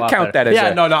feel a lot count better.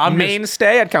 that as I'm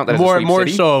mainstay. I'd count that as a Sweep more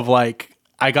City. so of like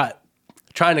I got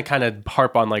trying to kind of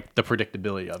harp on like the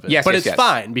predictability of it. But it's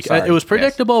fine because it was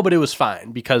predictable, but it was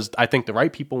fine because I think the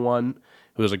right people won.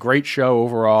 It was a great show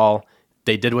overall.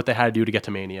 They did what they had to do to get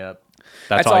to Mania.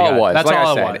 That's all it was. That's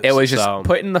all it was. It was just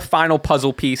putting the final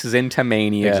puzzle pieces into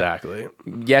Mania. Exactly.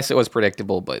 Yes, it was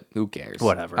predictable, but who cares?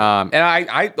 Whatever. And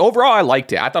I overall I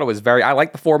liked it. I thought it was I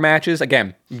liked the 4 matches.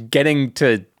 Again, getting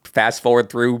to fast forward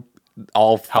through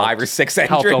all 5 or 6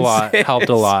 entrances. Helped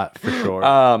a lot for sure.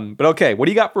 But okay, what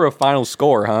do you got for a final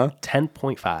score, huh?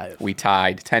 10.5. We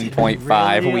tied.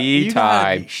 10.5. Really? We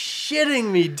tied. You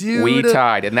shitting me, dude. We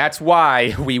tied, and that's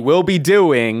why we will be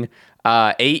doing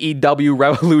AEW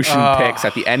Revolution picks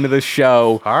at the end of the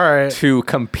show. All right. To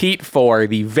compete for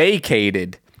the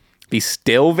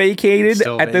still vacated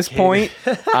at this point.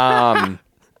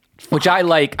 Which I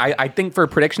like. I think for a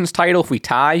predictions title, if we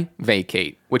tie,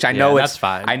 vacate. Which I know that's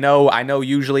fine. I know.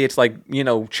 Usually it's like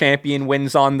champion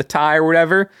wins on the tie or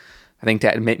whatever. I think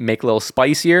that make it a little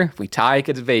spicier. If we tie, it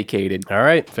gets vacated. All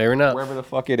right, fair enough. Wherever the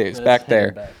fuck it is, back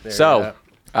there. So,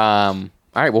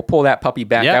 all right, we'll pull that puppy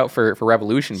back out for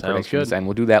Revolution predictions, and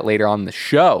we'll do that later on the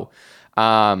show.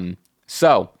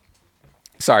 So,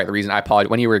 sorry, the reason I apologize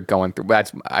when you were going through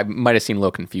I might have seemed a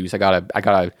little confused. I got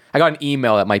an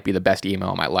email that might be the best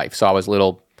email of my life. So I was a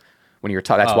little when you were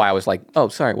talking. That's why I was like, oh,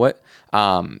 sorry, what?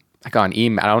 I got an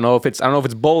email. I don't know if it's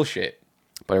bullshit,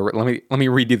 but let me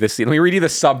read you this. Let me read you the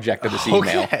subject of this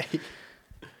email. Okay.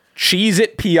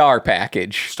 Cheez-It PR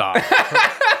package. Stop.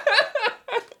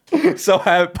 So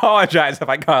I apologize if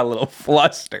I got a little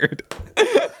flustered.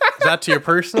 Is that to your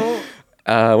personal?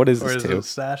 What is this or is to? it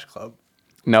Stash Club?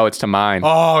 No, it's to mine.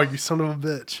 Oh, you son of a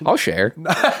bitch. I'll share.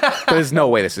 But there's no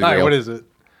way this is real. Right, what is it?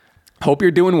 Hope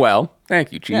you're doing well.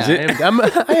 Thank you, Cheez-It.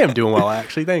 Yeah, I am doing well,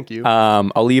 actually. Thank you.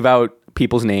 I'll leave out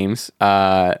people's names.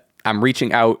 I'm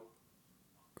reaching out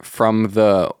from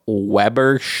the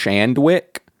Weber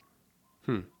Shandwick.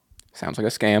 Sounds like a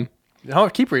scam. Oh,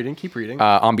 keep reading.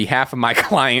 On behalf of my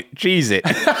client, Cheez-It.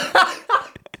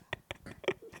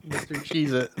 Mr.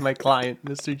 Cheez-It, my client,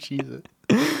 Mr.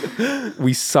 Cheez-It.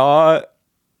 We saw...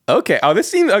 Okay. Oh, this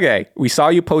seems... Okay. We saw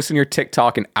you posting your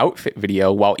TikTok an outfit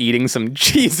video while eating some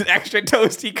cheese and extra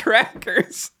toasty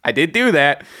crackers. I did do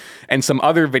that. And some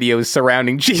other videos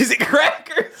surrounding cheese and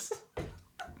crackers.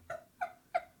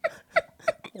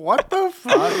 What the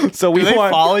fuck? So Do they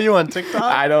follow you on TikTok?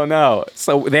 I don't know.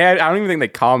 So I don't even think they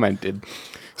commented.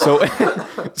 So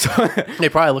they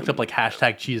probably looked up like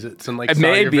hashtag Cheez-Its and like maybe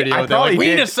saw your video. They're like, we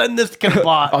need to send this to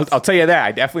Kibot. I'll tell you that.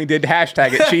 I definitely did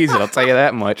hashtag it Cheez-It. I'll tell you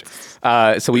that much.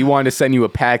 So we wanted to send you a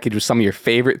package with some of your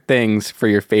favorite things for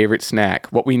your favorite snack.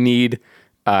 What we need,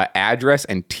 address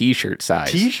and t-shirt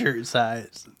size. T-shirt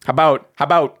size. How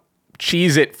about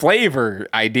Cheez-It flavor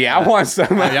idea? I want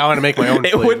some. I want to make my own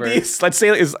flavor. It would be, let's say,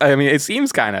 it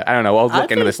seems kind of, I don't know. I'll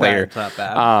look into this later. It's not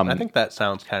bad. I think that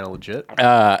sounds kind of legit.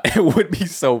 It would be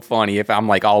so funny if I'm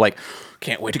like, all like,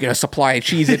 can't wait to get a supply of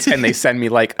Cheez-Its, and they send me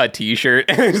like a t-shirt.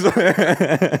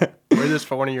 Wear this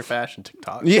for one of your fashion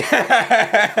TikToks.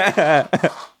 Yeah.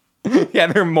 Yeah,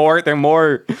 they're more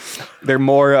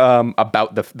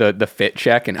about the fit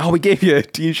check, and we gave you a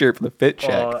t-shirt for the fit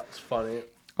check. Oh, that's funny.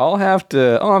 I'll have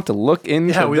to look into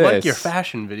this. Yeah, we like your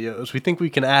fashion videos. We think we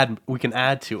can add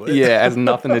to it. Yeah, it has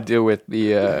nothing to do with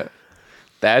the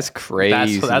that's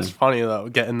crazy. That's funny though,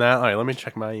 getting that. All right, let me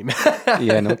check my email.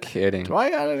 Yeah, no kidding. Do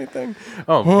I got anything?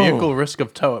 Vehicle risk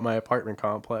of tow at my apartment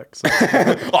complex. Oh,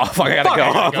 fuck,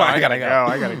 I gotta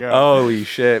go. Holy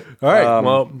shit. All right,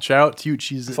 well, shout out to you,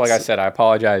 Cheez-Its. So like I said, I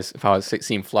apologize if I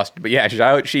seem flustered. But yeah, shout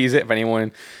out Cheez-It. If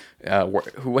anyone...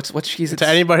 what's Cheez-Its? To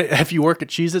anybody, if you work at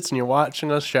Cheez-Its and you're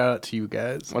watching us, shout out to you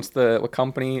guys. What's the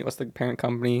parent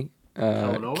company?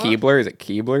 Keebler? Is it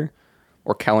Keebler?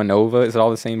 Or Kellanova? Is it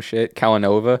all the same shit?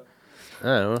 Kellanova? I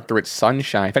don't know. Through its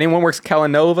sunshine. If anyone works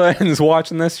Kellanova and is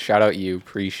watching this, shout out you.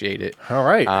 Appreciate it. All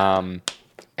right.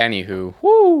 Anywho.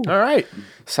 Woo. All right.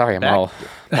 Sorry, I'm all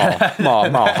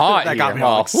hot here. Got me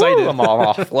all excited. I'm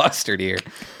all flustered here.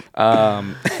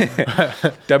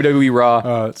 WWE Raw.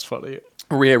 Oh, that's funny.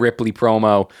 Rhea Ripley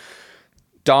promo.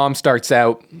 Dom starts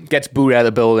out, gets booed out of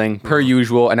the building, per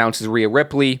usual, announces Rhea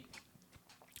Ripley.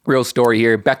 Real story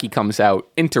here. Becky comes out,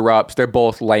 interrupts. They're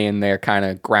both laying their kind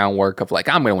of groundwork of like,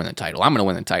 I'm going to win the title. I'm going to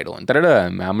win the title. And da-da-da.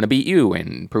 I'm going to beat you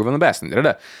and prove I'm the best. And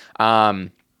da-da-da.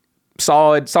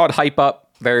 Solid hype up.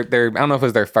 They're I don't know if it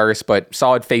was their first, but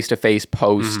solid face-to-face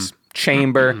post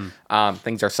chamber.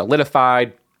 Things are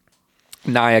solidified.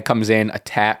 Nia comes in,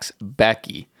 attacks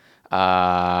Becky.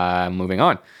 Moving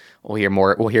on. We'll hear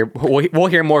more. We'll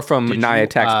hear more from Nia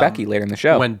Tex Becky later in the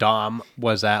show. When Dom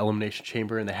was at Elimination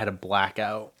Chamber and they had a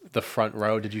blackout the front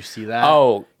row, did you see that?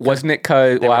 Oh, wasn't it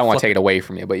because? Well, I don't want to take it away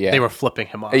from you, but yeah, they were flipping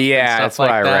him off. Yeah, that's what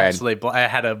I read. So I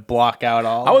had to block out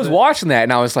all. I was watching that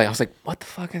and I was like, what the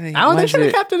fuck are they? Oh, they should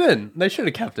have kept it in. They should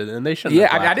have kept it in. They should. Yeah,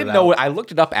 I didn't know. I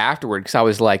looked it up afterward because I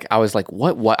was like,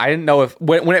 what? I didn't know if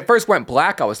when it first went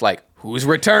black, I was like, who's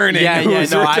returning? Yeah,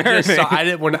 no,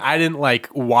 I didn't like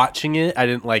watching it. I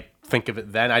didn't like think of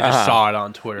it then. I just saw it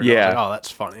on Twitter. Yeah, I was like, oh,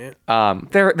 that's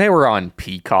funny. They were on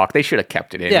Peacock. They should have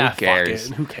kept it in. Yeah, who cares?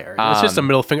 Fuck it. Who cares? It's just a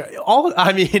middle finger.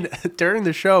 During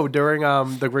the show, during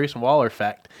the Grayson Waller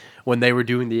effect, when they were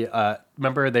doing the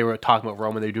remember they were talking about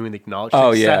Roman, they were doing the acknowledgement.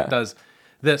 Oh yeah. Seth does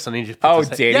this and he just puts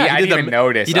did he? I didn't even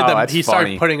notice. He did he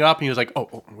started putting it up and he was like,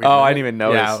 I didn't even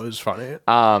notice. Yeah, it was funny.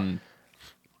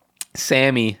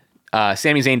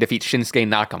 Sami Zayn defeats Shinsuke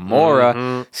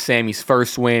Nakamura. Sami's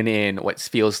first win in what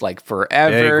feels like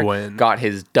forever. Big win. Got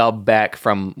his dub back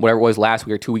from whatever it was last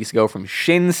week or 2 weeks ago from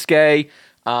Shinsuke.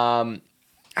 I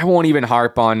won't even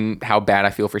harp on how bad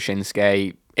I feel for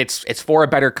Shinsuke. It's for a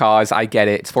better cause. I get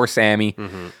it. It's for Sami.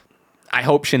 I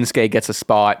hope Shinsuke gets a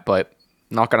spot, but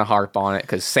I'm not going to harp on it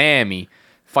because Sami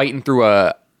fighting through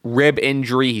a rib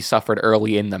injury he suffered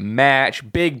early in the match.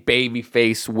 Big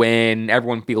babyface win.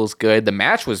 Everyone feels good. The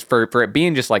match was, for it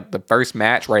being just like the first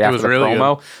match right after the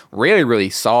promo, really, really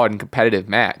solid and competitive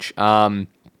match.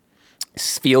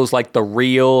 Feels like the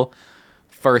real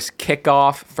first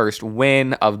kickoff, first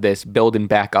win of this building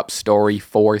back up story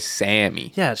for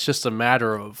Sami. Yeah, it's just a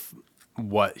matter of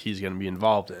what he's going to be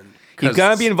involved in. He's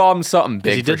going to be involved in something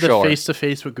big, he did for sure. the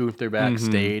face-to-face with Gunther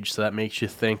backstage, so that makes you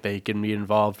think that he can be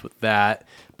involved with that.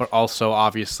 But also,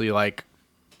 obviously, like,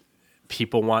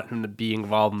 people want him to be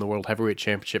involved in the World Heavyweight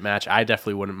Championship match. I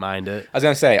definitely wouldn't mind it. I was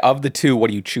going to say, of the two,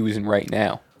 what are you choosing right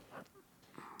now?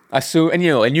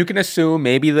 And you can assume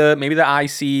maybe the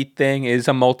IC thing is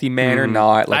a multi-man or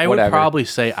not. Like, I would probably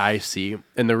say IC,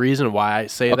 and the reason why I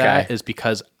say that is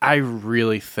because I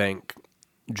really think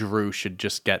Drew should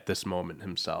just get this moment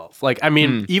himself. Like, I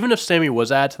mean, even if Sami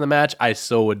was added to the match, I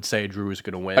still would say Drew is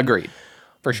going to win. Agreed,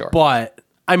 for sure. But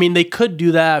I mean, they could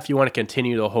do that if you want to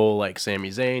continue the whole like Sami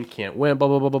Zayn can't win, blah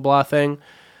blah blah blah blah thing.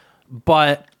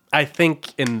 But I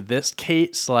think in this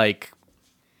case, like,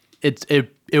 it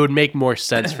would make more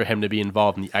sense for him to be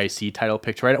involved in the IC title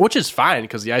picture right now, which is fine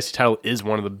because the IC title is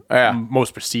one of the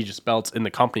most prestigious belts in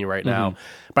the company right now.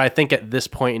 But I think at this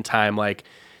point in time, like,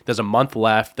 there's a month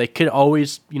left. They could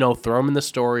always, throw him in the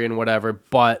story and whatever.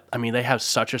 But I mean, they have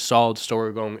such a solid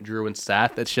story going with Drew and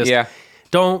Seth. It's just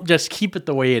don't just keep it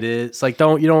the way it is. Like,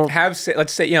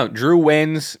 let's say Drew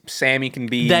wins, Sami can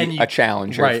be a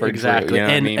challenger, right? For exactly. Drew,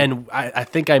 and I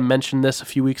think I mentioned this a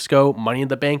few weeks ago. Money in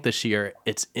the Bank this year,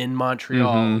 it's in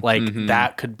Montreal.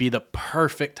 That could be the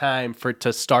perfect time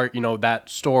to start. That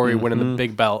story winning the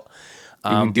big belt.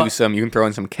 You can throw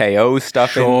in some KO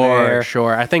stuff in there.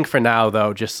 Sure. I think for now,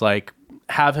 though, just like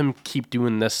have him keep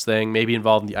doing this thing, maybe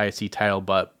involved in the IC title,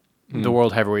 but the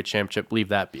World Heavyweight Championship, leave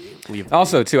that be.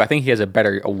 Too, I think he has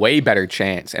a way better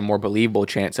chance and more believable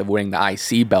chance of winning the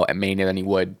IC belt at Mania than he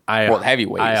would World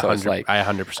Heavyweight. I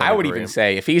 100% I would even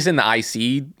say if he's in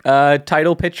the IC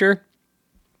title picture,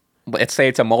 let's say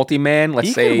it's a multi-man.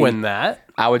 Let's say he can win that.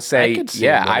 I would say,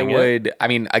 I would. I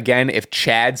mean, again, if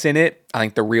Chad's in it, I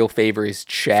think the real favor is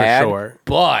Chad. For sure.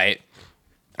 But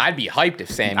I'd be hyped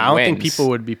if Sami wins. I don't think people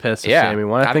would be pissed if Sami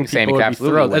won. I think Sami would be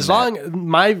thrilled.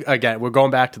 We're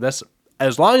going back to this.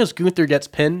 As long as Gunther gets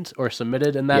pinned or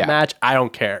submitted in that match, I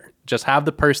don't care. Just have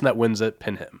the person that wins it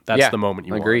pin him. That's the moment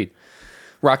you want. Agreed.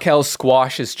 Raquel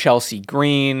squashes Chelsea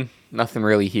Green. Nothing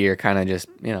really here. Kind of just,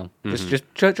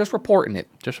 just reporting it.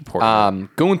 Just reporting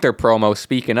it. Gunther promo,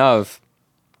 speaking of,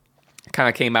 kind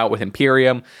of came out with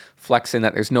Imperium, flexing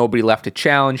that there's nobody left to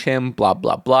challenge him, blah,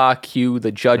 blah, blah. Cue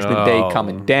the Judgment Day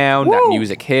coming down. Woo! That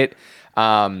music hit.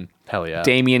 Hell yeah.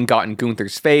 Damien got in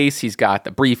Gunther's face. He's got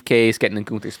the briefcase getting in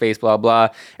Gunther's face, blah, blah.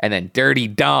 And then Dirty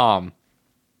Dom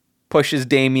pushes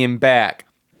Damien back,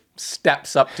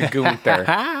 steps up to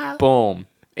Gunther. Boom.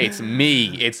 It's me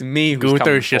who's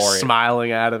Gunther's just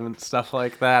smiling at him and stuff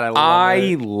like that.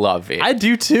 I love it. I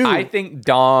do too. I think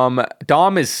Dom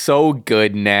is so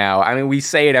good now. I mean, we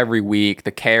say it every week,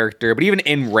 the character, but even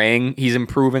in ring, he's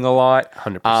improving a lot.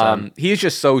 100%. He is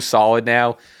just so solid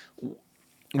now.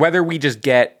 Whether we just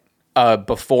get a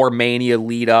before Mania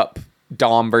lead up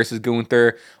Dom versus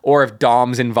Gunther, or if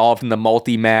Dom's involved in the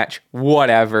multi-match,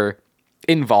 whatever,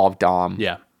 involve Dom.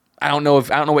 Yeah. I don't know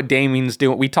what Damien's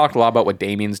doing. We talked a lot about what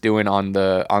Damien's doing on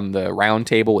the round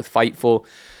table with Fightful.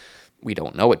 we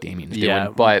don't know what Damian's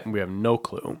doing, but we have no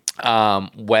clue.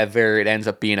 Whether it ends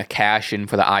up being a cash in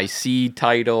for the IC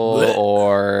title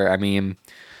or, I mean,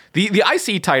 the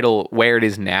IC title where it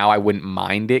is now, I wouldn't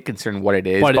mind it considering what it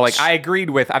is. But like I agreed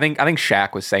with, I think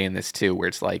Shaq was saying this too, where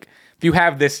it's like, if you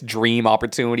have this dream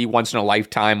opportunity, once in a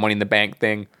lifetime, Money in the Bank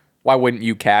thing, why wouldn't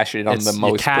you cash it on the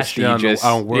most prestigious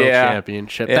on World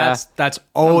Championship? Yeah. That's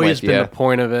always been the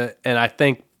point of it, and I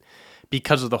think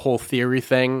because of the whole theory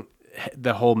thing,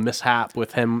 the whole mishap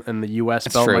with him and the U.S.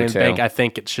 belt Money in the Bank, I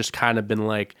think it's just kind of been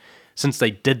like, since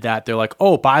they did that, they're like,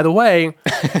 oh, by the way,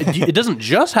 it doesn't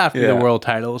just have to be the world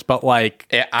titles, but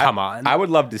like, come on. I would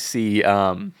love to see,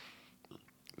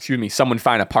 someone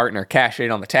find a partner, cash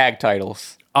in on the tag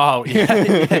titles. Oh,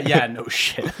 yeah, no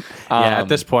shit. Yeah, at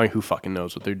this point, who fucking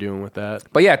knows what they're doing with that?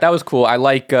 But yeah, that was cool. I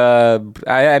like,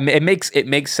 it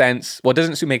makes sense. Well, it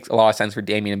doesn't make a lot of sense for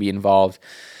Damian to be involved.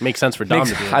 Makes sense for Dom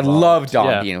to be involved. I love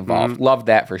Dom being involved. Love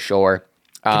that for sure.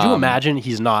 Could you imagine,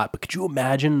 he's not, but could you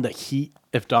imagine the heat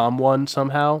if Dom won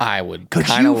somehow? I would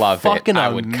kind of love it. I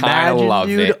would kind of love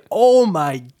it. Oh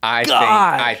my God.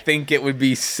 I think it would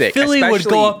be sick. Philly would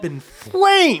go up in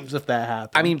flames if that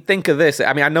happened. I mean, think of this.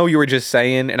 I mean, I know you were just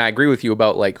saying, and I agree with you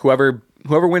about like whoever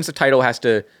wins the title has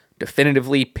to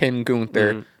definitively pin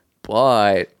Gunther.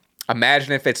 But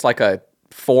imagine if it's like a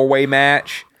 4-way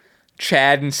match.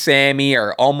 Chad and Sammy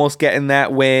are almost getting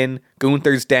that win.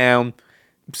 Gunther's down.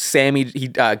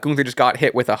 Gunther just got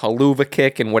hit with a haluva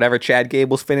kick and whatever Chad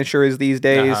Gable's finisher is these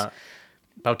days.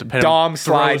 About to pin Dom him,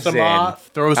 slides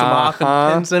throws him off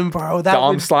and pins him, bro.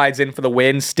 Dom slides in for the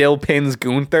win, still pins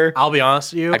Gunther. I'll be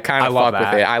honest with you, I'd kind of fuck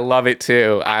with it. I love it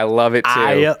too. I love that.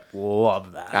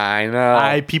 I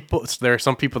know. There are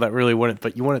some people that really wouldn't,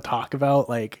 but you want to talk about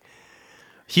like,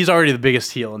 he's already the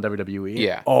biggest heel in WWE.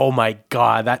 Yeah. Oh my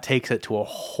God, that takes it to a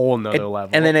whole nother level.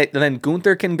 And then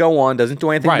Gunther can go on, doesn't do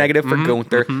anything negative for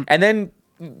Gunther, and then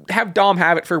have Dom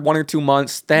have it for 1 or 2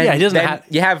 months. Then,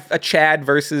 you have a Chad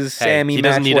versus Sammy. He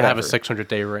doesn't need to have a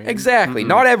 600-day reign. Exactly.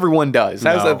 Not everyone does.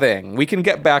 That's the thing. We can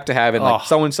get back to having like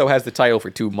so and so has the title for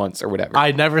 2 months or whatever.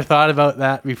 I never thought about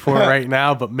that before right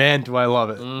now, but man, do I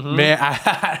love it. Man, I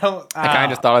kind of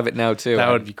just thought of it now too. That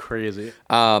would be crazy.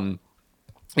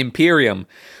 Imperium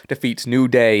defeats New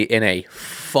Day in a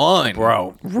fun,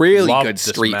 really good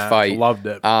street fight. Loved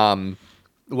it.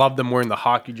 Loved them wearing the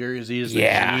hockey jerseys, the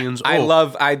jeans.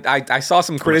 I saw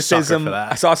some criticism.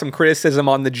 I saw some criticism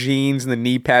on the jeans and the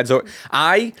knee pads.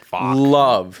 I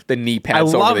love the knee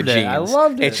pads over the jeans. I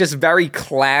loved it. It's just very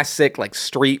classic, like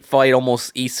street fight,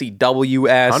 almost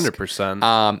ECW-esque.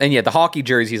 100%. And yeah, the hockey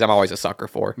jerseys, I'm always a sucker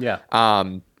for. Yeah.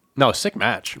 No, sick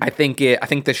match. I think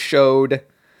this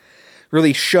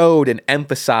really showed and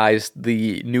emphasized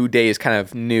the New Day's kind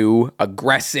of new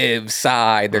aggressive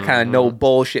side, their kind of no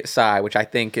bullshit side, which I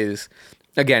think is,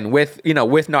 again, with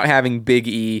not having Big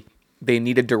E, they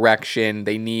need a direction,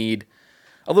 they need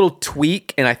a little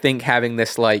tweak, and I think having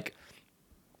this like,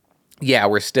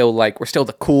 we're still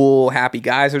the cool, happy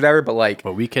guys or whatever, but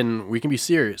we can be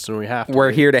serious when we have to.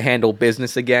 We're here to handle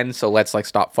business again, so let's like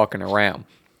stop fucking around.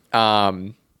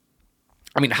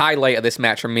 I mean, highlight of this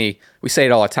match for me, we say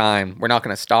it all the time. We're not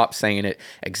going to stop saying it.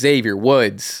 Xavier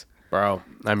Woods. Bro,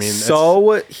 I mean...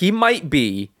 he might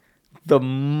be the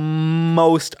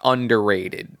most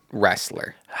underrated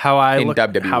wrestler in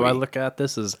WWE. How I look at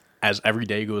this is, as every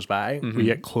day goes by, we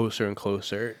get closer and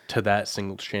closer to that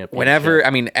singles championship. Whenever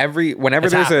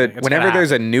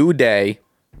there's a new day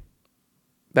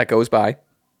that goes by...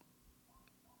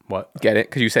 What? Get it?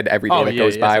 Because you said every day that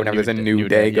goes by whenever there's a new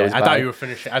day goes by. I thought you were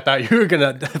finishing. I thought you were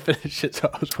going to finish it. So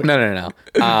I was waiting.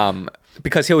 No.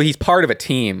 Because he's part of a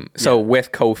team. So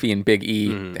with Kofi and Big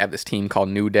E, they have this team called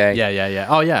New Day. Yeah.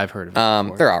 Oh, yeah, I've heard of it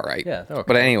before. They're all right. Yeah, they're okay.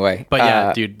 But anyway. But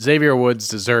yeah, dude, Xavier Woods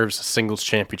deserves a singles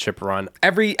championship run.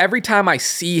 Every time I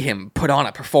see him put on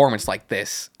a performance like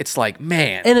this, it's like,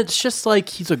 man. And it's just like,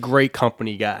 he's a great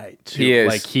company guy, too. He is.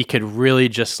 Like, he could really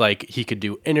just like, he could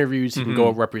do interviews. He can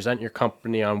go represent your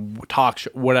company on talk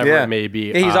show, whatever it may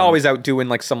be. Yeah, he's always out doing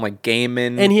like some like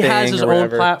gaming and he has his own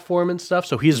platform and stuff.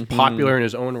 So he's popular in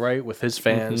his own right with his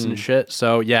fans and shit.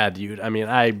 So yeah, dude. I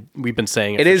mean, we've been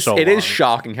saying it for so long. It is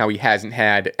shocking how he hasn't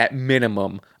had at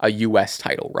minimum a U.S.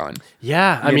 title run.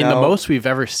 Yeah, I mean, the most we've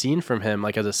ever seen from him,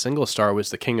 like as a single star,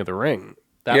 was the King of the Ring.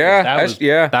 That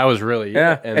was really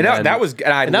that was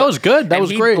good. That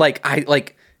was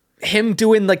great. Him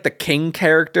doing like the King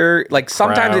character, like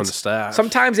sometimes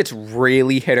it's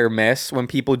really hit or miss when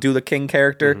people do the King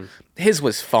character. His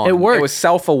was fun. It worked. It was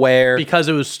self-aware because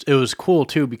it was cool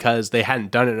too, because they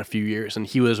hadn't done it in a few years, and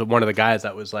he was one of the guys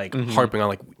that was like harping on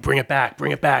like bring it back,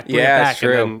 true. and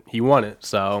then he won it.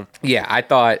 So yeah, I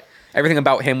thought Everything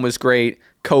about him was great.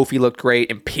 Kofi looked great.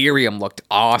 Imperium looked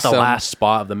awesome. The last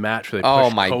spot of the match where they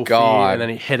pushed Kofi, God. and then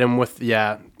he hit him with,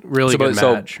 really good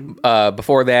match.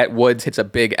 Before that, Woods hits a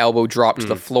big elbow drop to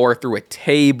the floor through a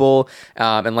table.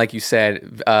 And like you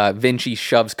said, Vinci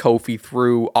shoves Kofi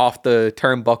through off the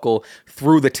turnbuckle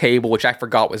through the table, which I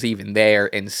forgot was even there.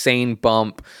 Insane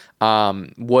bump.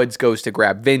 Woods goes to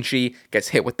grab Vinci, gets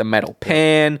hit with the metal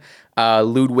pan.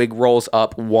 Ludwig rolls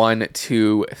up 1,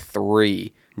 2,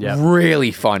 3. Yeah.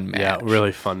 Really fun match. Yeah,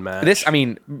 really fun match. This, I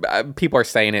mean, people are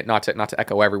saying it, not to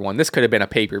echo everyone. This could have been a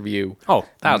pay-per-view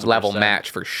level match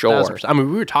for sure. 1,000%. I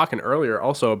mean, we were talking earlier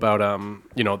also about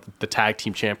the tag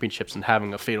team championships and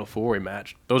having a fatal four-way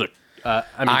match. Those are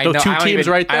those two teams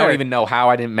right there. I don't even know how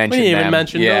I didn't mention them. We didn't even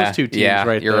mention those two teams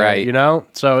right there. You're right.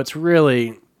 So it's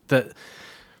really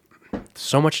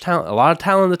so much talent, a lot of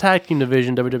talent in the tag team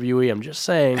division, WWE. I'm just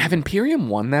saying. Have Imperium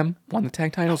won the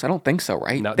tag titles? I don't think so,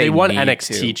 right? No, they won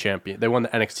NXT champion. They won the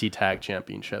NXT tag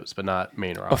championships, but not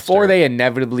main roster. Before they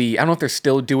inevitably, I don't know if they're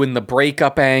still doing the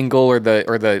breakup angle or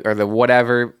the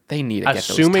whatever. They need to get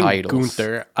those titles.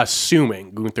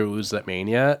 Assuming Gunther loses at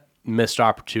Mania, missed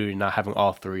opportunity not having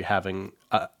all three, having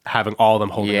all of them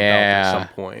holding a belt at some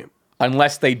point.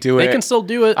 Unless they do it. They can still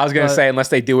do it. I was going to say, unless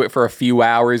they do it for a few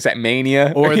hours at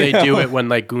Mania. Or they do it when,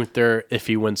 like, Gunther, if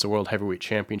he wins the World Heavyweight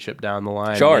Championship down the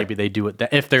line. Sure. Maybe they do it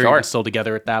if they're even still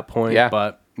together at that point. Yeah.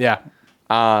 But, yeah.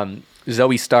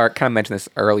 Zoe Stark, kind of mentioned this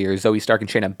earlier. Zoe Stark and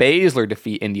Shayna Baszler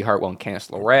defeat Indy Hartwell and Candice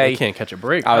LeRae. They can't catch a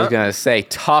break. I was going to say,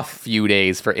 tough few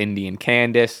days for Indy and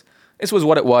Candice. This was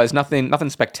what it was. Nothing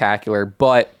spectacular,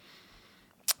 but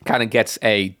kind of gets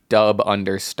a dub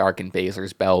under Stark and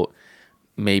Baszler's belt.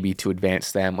 Maybe to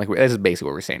advance them. Like, this is basically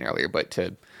what we were saying earlier, but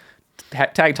to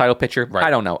tag title picture, right. I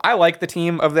don't know. I like the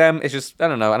team of them. It's just, I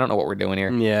don't know. I don't know what we're doing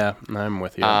here. Yeah, I'm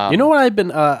with you. You know what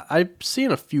I've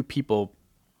seen a few people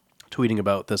tweeting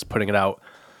about this, putting it out.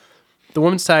 The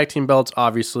women's tag team belts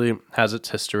obviously has its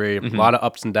history, a lot of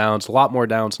ups and downs, a lot more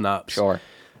downs than ups. Sure.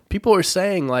 People are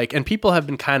saying, like, and people have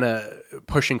been kind of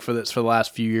pushing for this for the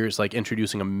last few years, like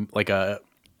introducing a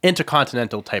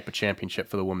intercontinental type of championship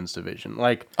for the women's division.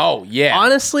 Like, oh yeah,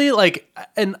 honestly, like,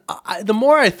 and the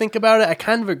more I think about it, I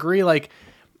kind of agree. Like,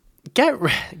 get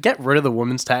rid of the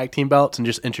women's tag team belts and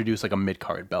just introduce like a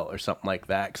mid-card belt or something like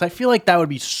that. Because I feel like that would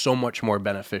be so much more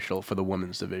beneficial for the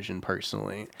women's division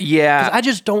personally. Yeah, because I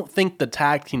just don't think the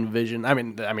tag team division. I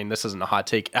mean, this isn't a hot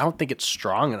take. I don't think it's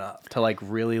strong enough to like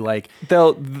really like.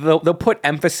 They'll put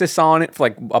emphasis on it for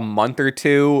like a month or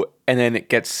two. And then it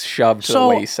gets shoved to the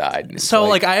wayside. So,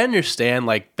 like, I understand,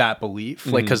 like, that belief,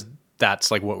 like, because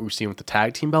that's, like, what we've seen with the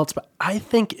tag team belts. But I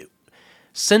think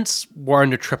since we're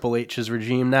under Triple H's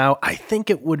regime now, I think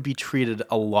it would be treated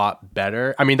a lot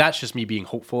better. I mean, that's just me being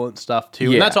hopeful and stuff, too.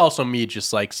 Yeah. And that's also me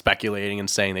just, like, speculating and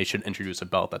saying they should introduce a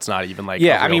belt that's not even, like,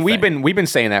 yeah, I mean, we've been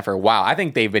saying that for a while. I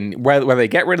think they've been, whether they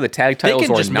get rid of the tag titles or not.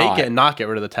 They can just make it and not get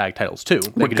rid of the tag titles, too.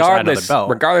 They can just add another belt.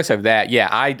 Regardless of that, yeah,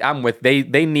 I'm with, they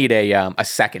need a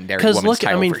secondary women's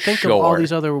title for sure. Think of all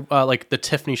these other, like, the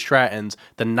Tiffany Strattons,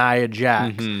 the Nia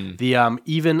Jax, the,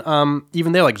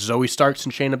 even they're like Zoe Starks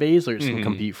and Shayna Baszler can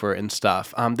compete for it and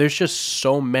stuff. There's just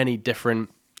so many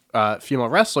different female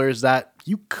wrestlers that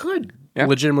you could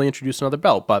legitimately introduce another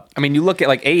belt. But I mean, you look at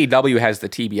like AEW has the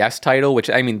TBS title, which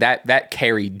I mean that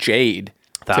carried Jade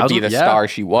to be the star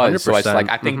she was. 100%. So it's like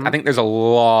I think there's a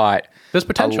lot. There's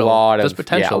potential. A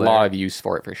lot of use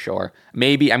for it for sure.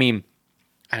 Maybe, I mean,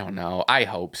 I don't know. I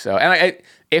hope so. And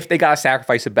if they gotta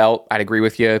sacrifice a belt, I'd agree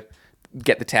with you.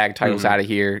 Get the tag titles out of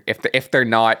here. If they're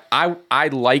not, I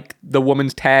like the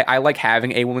women's tag. I like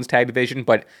having a women's tag division,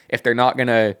 but if they're not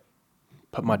gonna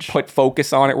put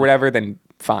focus on it or whatever, then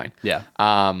fine. Yeah.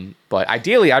 But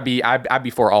ideally, I'd be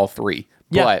for all three.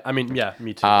 Yeah. But, I mean, yeah,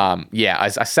 me too.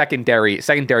 As a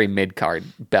secondary mid card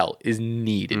belt is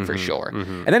needed for sure.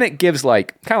 And then it gives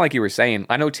like kind of like you were saying.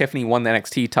 I know Tiffany won the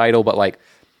NXT title, but like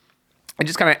it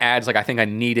just kind of adds like I think a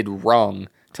needed rung.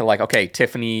 To like, okay,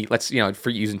 Tiffany, for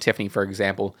using Tiffany, for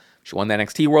example, she won the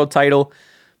NXT World title.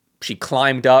 She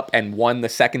climbed up and won the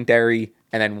secondary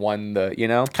and then won the,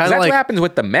 That's what happens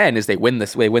with the men is they win the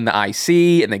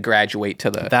IC and they graduate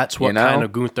to the, that's what kind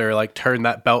of Gunther, like, turned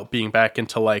that belt being back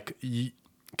into, like,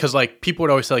 because, like, people would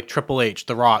always say, like, Triple H,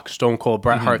 The Rock, Stone Cold,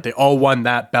 Bret Hart, they all won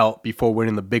that belt before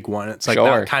winning the big one. It's like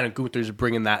that kind of Gunther's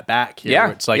bringing that back here. Yeah.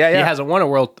 It's like he hasn't won a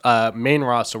world, main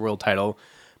roster world title.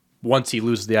 Once he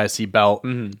loses the IC belt,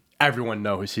 everyone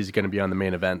knows he's going to be on the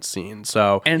main event scene.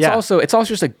 So, and it's also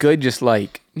just a good, just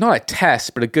like not a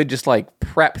test, but a good just like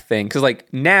prep thing. Because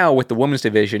like now with the women's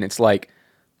division, it's like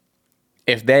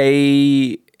if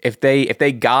they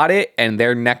got it and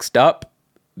they're next up,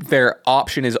 their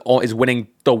option is winning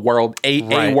the world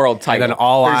a world title. And then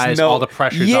all the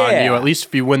pressure's on you. At least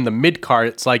if you win the mid card,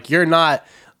 it's like you're not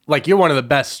like you're one of the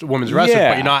best women's wrestlers,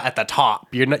 but you're not at the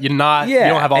top. You're not. You don't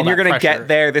have all and that you're gonna pressure. get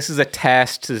there. This is a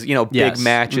test. Big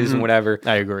matches and whatever.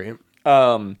 I agree.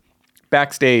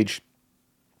 Backstage,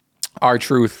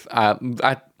 R-Truth.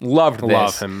 I loved this.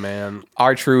 Love him, man.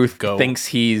 R-Truth thinks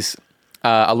he's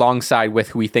alongside with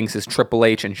who he thinks is Triple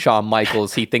H and Shawn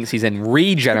Michaels. He thinks he's in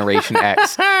Regeneration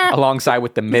X alongside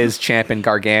with the Miz, Champ, and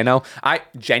Gargano. I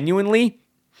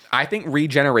think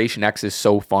Regeneration X is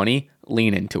so funny.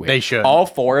 Lean into it. They should. All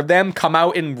 4 of them come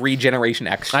out in Regeneration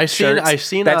X shirts. I've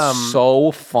seen that's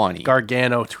so funny.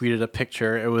 Gargano tweeted a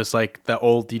picture. It was like the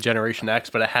old Degeneration X,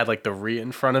 but it had like the Re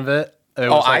in front of it. It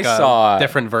was I saw a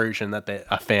different version that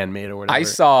a fan made or whatever. I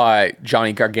saw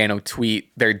Johnny Gargano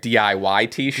tweet their DIY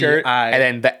T-shirt and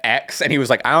then the X, and he was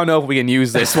like, "I don't know if we can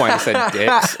use this one." I said,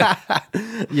 "Dicks."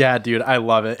 Yeah, dude, I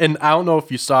love it. And I don't know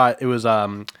if you saw it. It was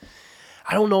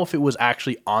I don't know if it was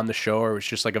actually on the show or it was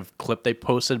just like a clip they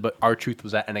posted, but R-Truth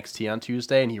was at NXT on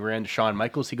Tuesday and he ran to Shawn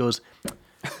Michaels. He goes,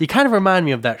 "You kind of remind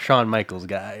me of that Shawn Michaels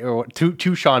guy," or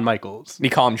two Shawn Michaels. Did he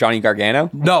call him Johnny Gargano?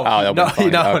 No, no.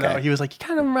 He was like, "You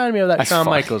kind of remind me of that Shawn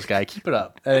Michaels guy. Keep it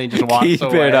up." And he just walks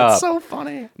away. It up. It's so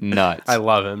funny. Nuts. I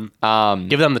love him.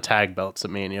 Give them the tag belts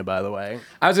at Mania, by the way.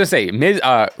 I was gonna say Miz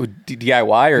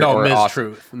DIY or Miz Awesome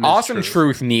Truth. Awesome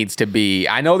Truth needs to be.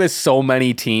 I know there's so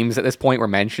many teams at this point we're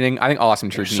mentioning. I think Awesome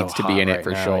Truth needs to be in it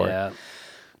for sure. Yeah.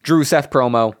 Drew Seth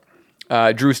promo.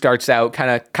 Drew starts out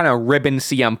kind of ribbing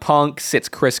CM Punk, sits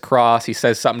crisscross. He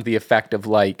says something to the effect of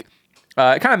like,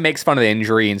 kind of makes fun of the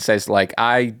injury and says like,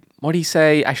 what did he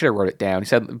say? I should have wrote it down. He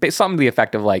said something to the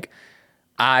effect of like,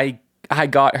 I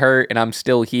got hurt and I'm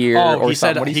still here. Or he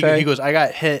said, he goes, "I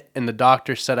got hit and the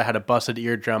doctor said I had a busted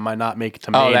eardrum. Might not make it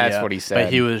to Mania." Oh, that's what he said.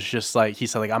 But he was just like, he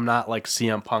said like, "I'm not like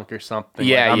CM Punk or something."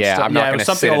 Yeah, like, I'm not going to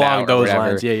something along those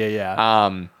lines.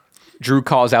 Yeah. Drew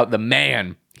calls out the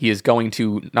man. He is going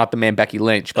to, not the man Becky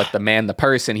Lynch, but the man, the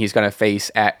person he's going to face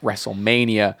at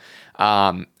WrestleMania.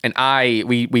 And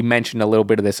we mentioned a little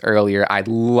bit of this earlier. I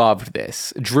loved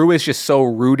this. Drew is just so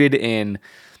rooted in,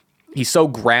 he's so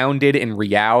grounded in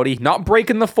reality, not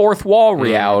breaking the fourth wall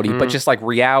reality, but just like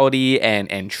reality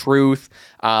and truth.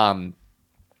 Seth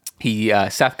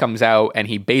comes out and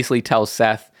he basically tells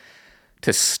Seth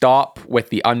to stop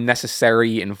with the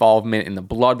unnecessary involvement in the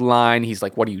bloodline. He's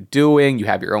like, "What are you doing? You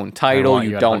have your own title.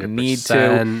 You don't need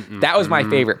to." That was my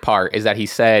favorite part, is that he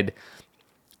said,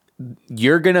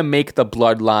 "You're going to make the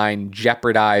bloodline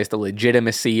jeopardize the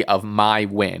legitimacy of my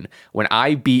win. When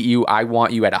I beat you, I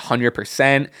want you at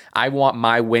 100%. I want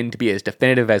my win to be as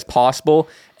definitive as possible."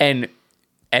 And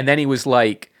then he was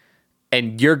like,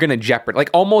 "And you're going to jeopardize,"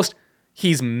 like almost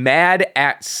he's mad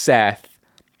at Seth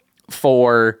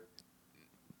for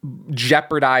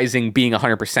jeopardizing being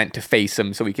 100% to face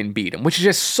him so he can beat him, which is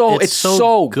just it's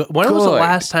so good. When was the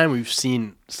last time we've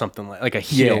seen something like a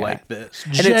heel like this?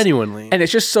 And genuinely. And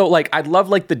it's just so like, I'd love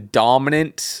like the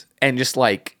dominant and just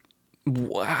like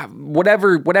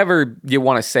whatever you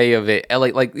want to say of it.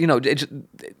 Like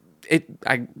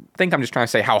I think I'm just trying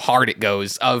to say how hard it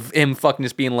goes of him fucking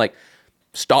just being like,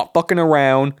 "Stop fucking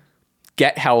around.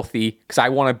 Get healthy, because I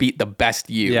want to beat the best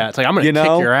you." Yeah, it's like, I'm going to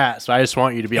kick your ass, but I just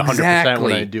want you to be 100%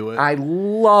 when I do it. I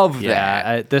love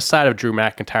that. This side of Drew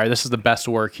McIntyre, this is the best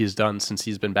work he's done since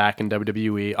he's been back in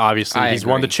WWE. Obviously, he's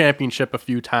won the championship a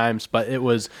few times, but it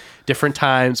was different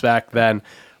times back then.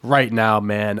 Right now,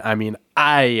 man, I mean,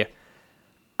 I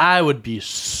would be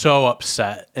so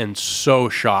upset and so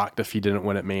shocked if he didn't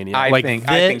win at Mania. I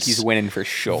think he's winning for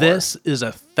sure. This is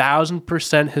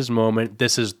 1,000% his moment.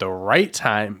 This is the right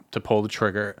time to pull the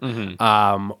trigger.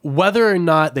 Whether or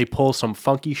not they pull some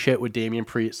funky shit with Damian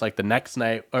Priest, like the next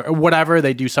night or whatever,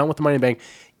 they do something with the Money in the Bank.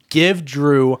 Give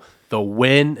Drew the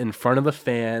win in front of the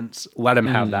fans. Let him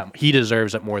have that. He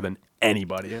deserves it more than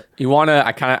anybody. You want to?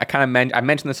 I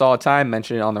mention this all the time.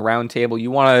 Mention it on the round table. You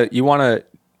want to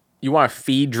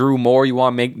feed Drew more. You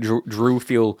want to make Drew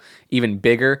feel even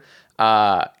bigger.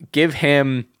 Give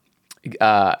him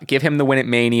the win at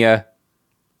Mania.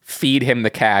 Feed him the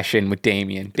cash in with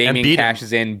Damian. Damian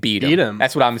cashes in. Beat him.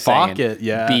 That's what I'm saying. Fuck it,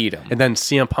 yeah. Beat him. And then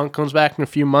CM Punk comes back in a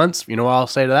few months. You know what I'll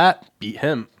say to that? Beat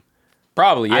him.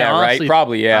 Probably, yeah, right?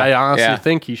 Probably, yeah. I honestly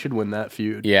think he should win that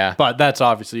feud. Yeah. But that's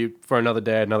obviously for another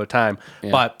day, another time.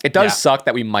 Yeah. But it does suck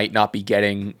that we might not be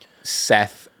getting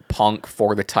Seth Punk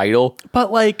for the title.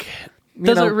 But like,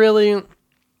 does it really?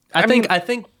 I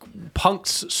think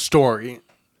Punk's story,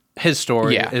 his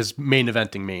story, is main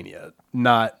eventing Mania,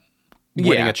 not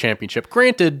winning a championship.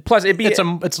 Granted, plus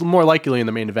it's more likely in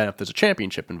the main event if there's a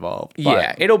championship involved. But.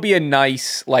 Yeah, it'll be a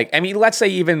nice let's say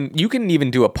you can even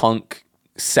do a Punk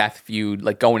Seth feud,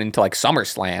 like going into like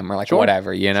SummerSlam or like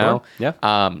whatever, you know? Sure.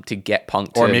 Yeah. To get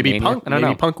Punk or to maybe Mania. Punk. I don't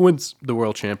know. Punk wins the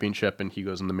world championship and he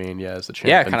goes in the Mania as the champ.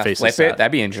 Yeah, kind of flip it.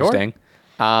 That'd be interesting.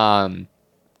 Sure.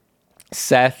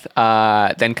 Seth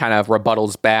then kind of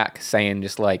rebuttals back, saying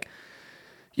just like,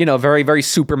 very, very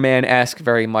Superman-esque,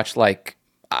 very much like,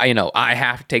 I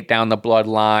have to take down the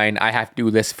bloodline. I have to do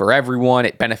this for everyone.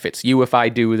 It benefits you if I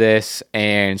do this.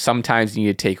 And sometimes you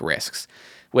need to take risks,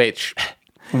 which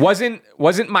wasn't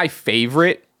my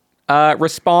favorite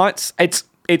response. It's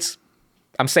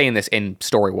I'm saying this in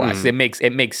story-wise. It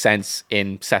makes sense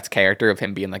in Seth's character of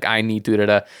him being like, I need to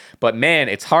da. But man,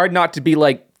 it's hard not to be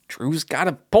like, Drew's got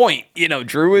a point.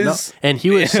 Drew is... No. And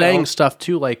he was saying stuff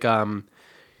too, like,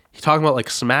 he's talking about like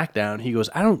SmackDown. He goes,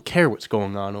 I don't care what's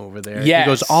going on over there. Yes.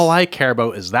 He goes, all I care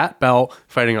about is that belt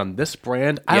fighting on this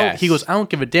brand. He goes, I don't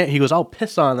give a damn. He goes, I'll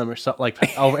piss on them or something like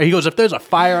that. He goes, if there's a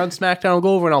fire on SmackDown, I'll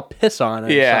go over and I'll piss on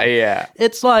it. Yeah.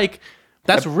 It's like,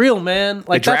 that's real, man.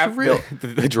 Like, that's real.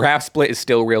 The draft split is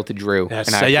still real to Drew. Yes.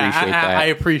 And I appreciate that. I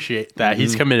appreciate that.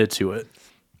 He's committed to it.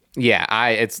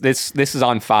 Yeah, this is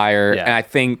on fire, and I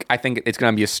think it's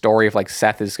gonna be a story of like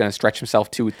Seth is gonna stretch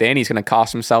himself too thin. He's gonna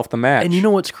cost himself the match. And you know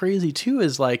what's crazy too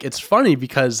is like it's funny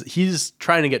because he's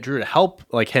trying to get Drew to help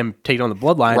like him take down the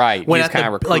bloodline. Right, when he's kind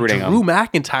of recruiting him. Drew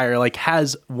McIntyre like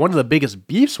has one of the biggest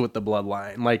beefs with the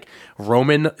bloodline. Like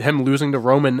him losing to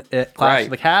Roman at Clash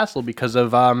of the Castle because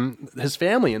of his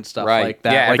family and stuff like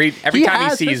that. Yeah, like, every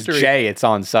time he sees Jay, it's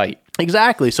on site.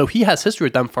 Exactly. So he has history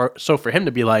with them. So for him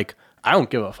to be like, I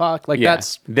don't give a fuck. Like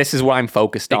this is what I'm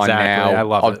focused on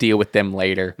now. I'll deal with them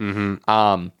later.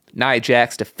 Nia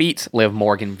Jax defeats Liv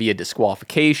Morgan via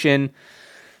disqualification.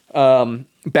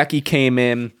 Becky came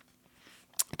in.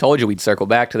 Told you we'd circle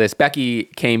back to this. Becky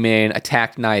came in,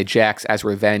 attacked Nia Jax as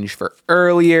revenge for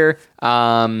earlier.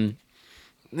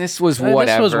 This was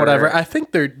whatever. I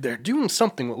think they're doing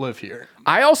something with Liv here.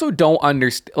 I also don't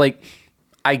understand. Like,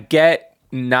 I get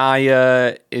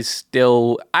Nia is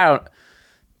still.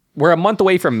 We're a month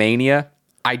away from Mania.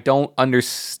 I don't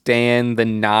understand the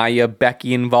Nia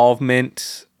Becky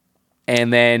involvement.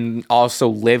 And then also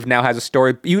Liv now has a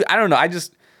story. I don't know.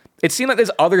 It seemed like there's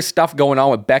other stuff going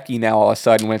on with Becky now all of a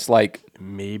sudden when it's like.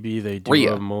 Maybe they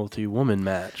do a multi-woman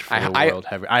match for the World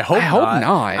Heavyweight. I hope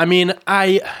not. I mean,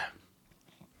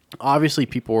 obviously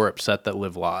people were upset that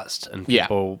Liv lost. And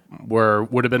people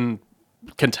would have been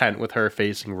content with her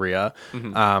facing Rhea.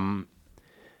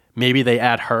 Maybe they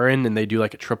add her in and they do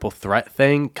like a triple threat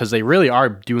thing because they really are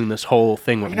doing this whole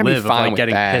thing with Liv of like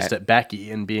getting pissed at Becky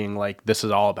and being like, this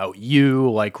is all about you,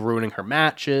 like ruining her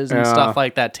matches and stuff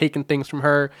like that, taking things from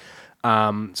her.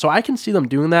 So I can see them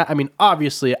doing that. I mean,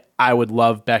 obviously, I would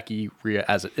love Becky Rhea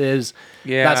as it is.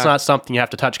 Yeah. That's not something you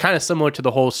have to touch. Kind of similar to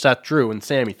the whole Seth Drew and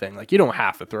Sammy thing. Like, you don't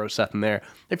have to throw Seth in there.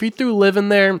 If you threw Liv in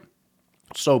there,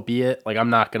 so be it. Like, I'm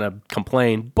not going to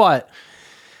complain, but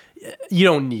you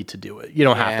don't need to do it. You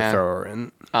don't have to throw her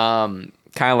in. Kind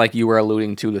of like you were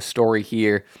alluding to the story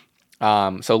here.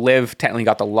 So Liv technically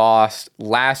got the loss.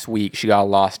 Last week, she got a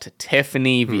loss to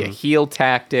Tiffany via heel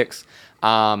tactics.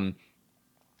 I'm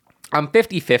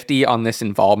 50-50 on this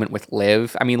involvement with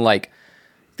Liv. I mean, like,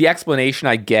 the explanation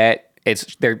I get,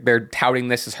 it's they're touting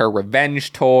this as her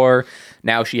revenge tour.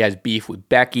 Now she has beef with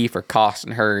Becky for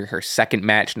costing her second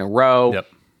match in a row. Yep.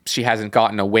 She hasn't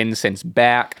gotten a win since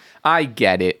back. I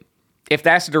get it. If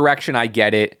that's the direction, I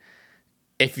get it.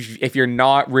 If you're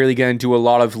not really going to do a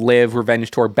lot of Liv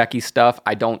revenge tour Becky stuff,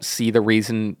 I don't see the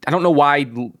reason. I don't know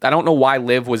why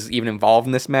Liv was even involved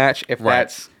in this match. If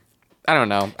that's, I don't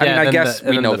know. I mean, I guess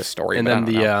we know the story. And then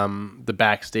the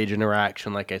backstage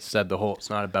interaction, like I said, the whole "it's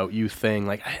not about you" thing.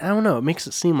 Like I don't know. It makes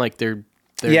it seem like they're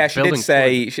yeah. She did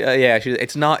say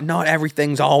it's not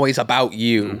everything's always about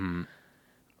you. Mm-hmm.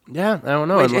 Yeah, I don't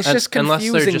know. It's just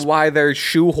confusing why they're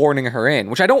shoehorning her in,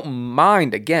 which I don't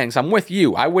mind, again, because I'm with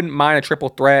you. I wouldn't mind a triple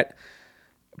threat,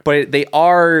 but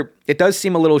it does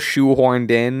seem a little shoehorned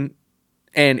in,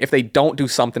 and if they don't do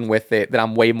something with it, then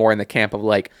I'm way more in the camp of,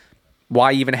 like,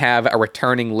 why even have a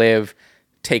returning Liv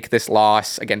take this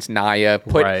loss against Nia?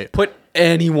 Put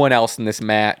anyone else in this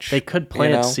match. They could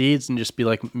plant seeds and just be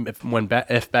like,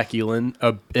 if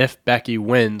Becky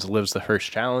wins, Liv's the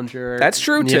first challenger. That's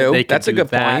true too. That's a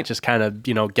good point. Just kind of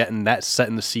getting that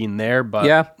setting the scene there. But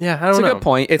yeah, I don't know. It's a good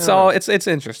point. It's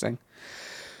interesting.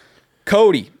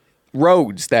 Cody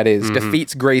Rhodes, that is,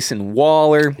 defeats Grayson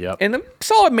Waller in a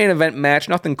solid main event match.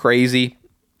 Nothing crazy.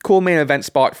 Cool main event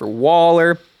spot for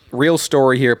Waller. Real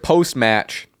story here. Post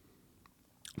match,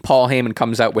 Paul Heyman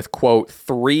comes out with, quote,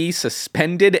 3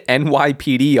 suspended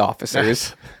NYPD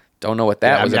officers. Don't know what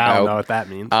that was about. I don't know what that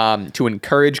means. To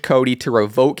encourage Cody to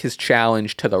revoke his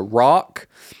challenge to The Rock.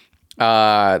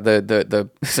 the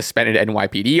suspended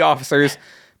NYPD officers,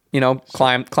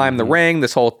 climb the ring.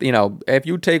 This whole, if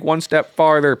you take one step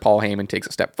farther, Paul Heyman takes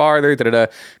a step farther.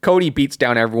 Cody beats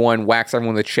down everyone, whacks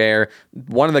everyone with a chair.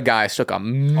 One of the guys took a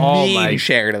mean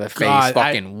chair to the face.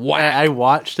 Fucking whack. I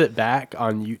watched it back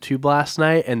on YouTube last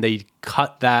night, and they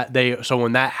cut that. So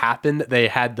when that happened, they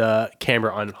had the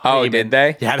camera on Heyman. Oh, did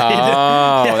they? Yeah.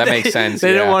 That makes sense.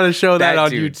 They didn't want to show that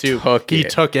on YouTube. He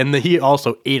took it, and he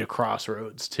also ate a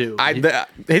Crossroads too.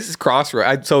 His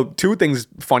Crossroads. So two things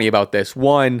funny about this.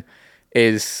 One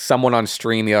is someone on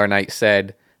stream the other night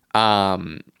said,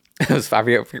 I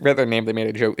forget their name. They made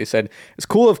a joke. They said it's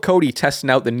cool of Cody testing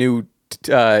out the new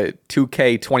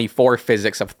 2K24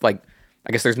 physics of like.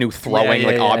 I guess there's new throwing,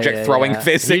 object throwing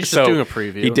physics. He's just doing a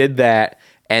preview. He did that.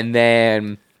 And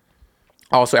then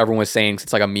also everyone was saying,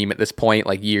 it's like a meme at this point,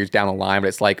 like years down the line, but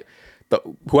it's like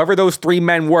whoever those three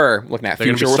men were, looking at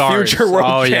future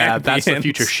world champions. That's the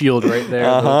future Shield right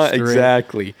there.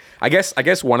 Exactly. I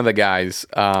guess one of the guys,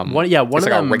 one of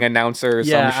them, a ring announcer or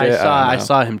some shit. I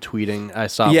saw him tweeting.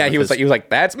 He was like,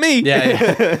 that's me.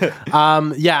 Yeah.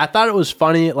 I thought it was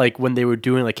funny, like when they were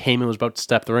doing, like Heyman was about to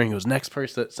step the ring. He goes, next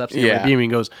person that steps in the beam, he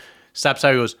goes, steps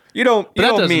out, he goes, you don't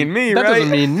mean me, right? That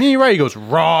doesn't mean me, right? He goes,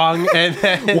 wrong, and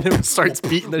then starts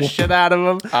beating the shit out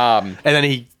of him. And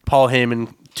then Paul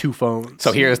Heyman, 2 phones.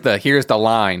 So here's the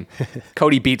line.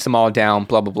 Cody beats them all down,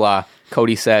 blah, blah, blah.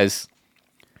 Cody says,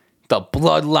 the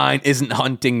bloodline isn't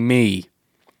hunting me.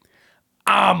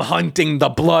 I'm hunting the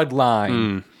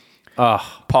bloodline.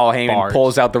 Paul Heyman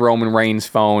pulls out the Roman Reigns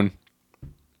phone,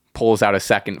 pulls out a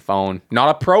second phone.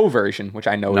 Not a pro version, which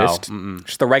I noticed.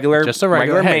 Just the regular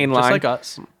main line. Just like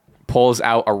us. Pulls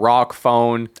out a Rock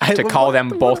phone to call them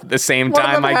both at the same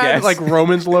time, I guess. Like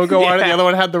Roman's logo on it. The other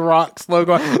one had the Rock's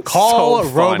logo on it. Call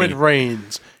Roman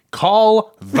Reigns.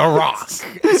 Call The Rock.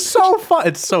 It's so fun.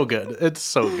 It's so good. It's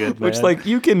so good, man. Which, like,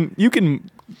 you can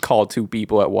call 2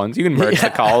 people at once. You can merge the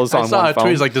calls on one phone. I saw a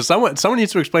tweet. He's like, someone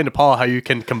needs to explain to Paul how you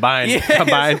can combine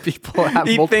people have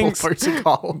multiple person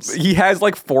calls. He has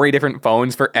like 40 different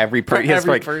phones for every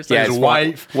person. His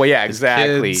wife. Well, yeah,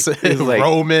 exactly. Kids, like,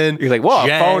 Roman. He's like, well,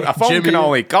 a phone Jimmy. can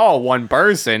only call one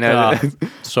person.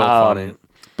 So funny.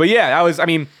 But yeah, that was,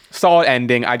 solid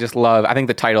ending. I think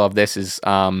the title of this is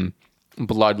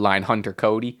Bloodline Hunter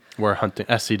Cody. We're hunting.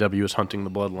 SCW is hunting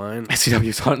the bloodline. SCW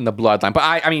is hunting the bloodline.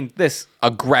 But this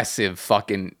aggressive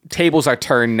fucking tables are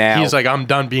turned now. He's like, I'm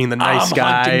done being the nice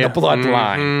guy. Hunting the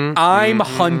bloodline. I'm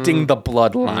hunting the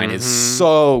bloodline. Is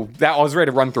so that I was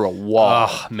ready to run through a wall.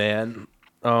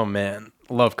 Oh man.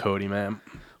 Love Cody, man.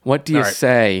 What do you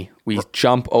say? We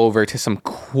jump over to some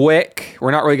quick.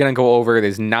 We're not really gonna go over.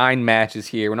 There's 9 matches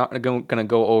here. We're not gonna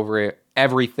go over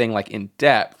everything like in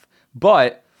depth,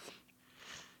 but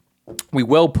we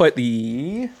will put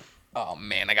the. Oh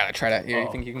man, I gotta try that. You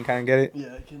think you can kind of get it?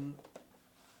 Yeah, I can.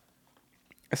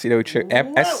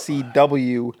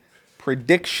 SCW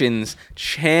Predictions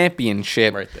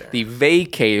Championship. Right there. The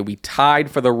vacated. We tied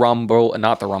for the Rumble,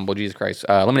 not the Rumble. Jesus Christ!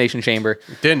 Elimination Chamber.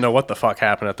 Didn't know what the fuck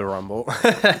happened at the Rumble.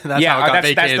 That's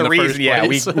the reason. Yeah,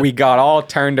 we got all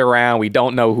turned around. We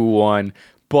don't know who won,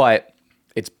 but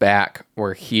it's back.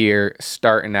 We're here,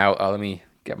 starting out. Let me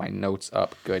get my notes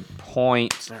up. Good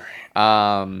point. All right.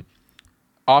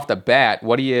 Off the bat,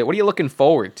 what are you looking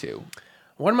forward to?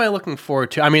 What am I looking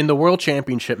forward to? The World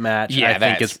Championship match, I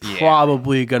think, is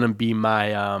probably going to be my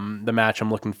the match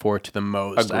I'm looking forward to the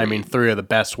most. Agreed. 3 of the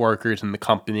best workers in the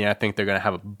company. I think they're going to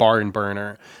have a barn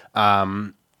burner.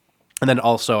 And then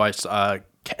also, I saw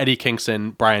Eddie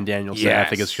Kingston, Bryan Danielson. Yes. I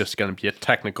think it's just going to be a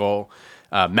technical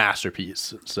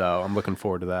masterpiece. So I'm looking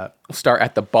forward to that. We'll start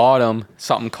at the bottom,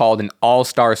 something called an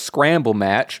All-Star Scramble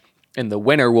match. And the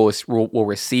winner will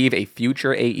receive a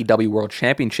future AEW World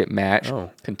Championship match.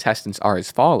 Contestants are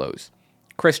as follows: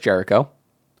 Chris Jericho,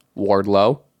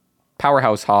 Wardlow,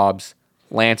 Powerhouse Hobbs,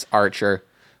 Lance Archer,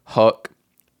 Hook,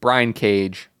 Brian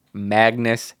Cage,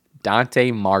 Magnus,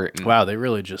 Dante Martin. Wow, they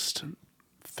really just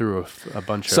threw a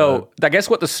bunch of... So I guess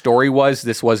what the story was,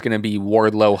 this was going to be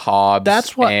Wardlow,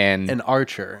 Hobbs, and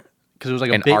Archer. Because it was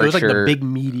like it was like the big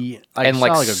meaty...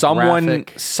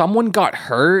 someone got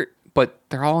hurt. But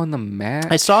they're all in the match.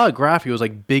 I saw a graphic. It was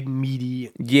like big meaty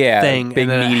thing. Big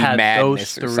meaty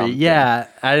madness or something. Yeah,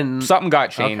 I didn't. Something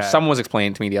got changed. Okay. Someone was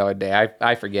explaining to me the other day.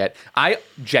 I forget. I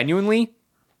genuinely,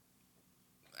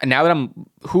 now that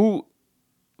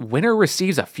winner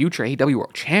receives a future AEW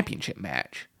World Championship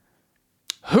match.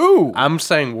 Who? I'm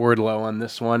saying Wardlow on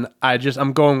this one.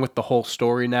 I'm going with the whole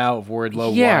story now of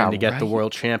Wardlow wanting to get the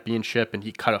World Championship, and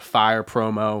he cut a fire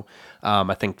promo.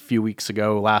 I think a few weeks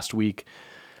ago, last week.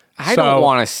 I don't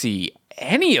want to see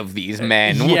any of these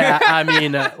men. Yeah, I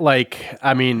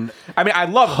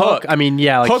love Hook. I mean,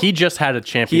 yeah, like Hook, he just had a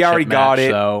championship. He already got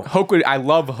it. So Hook I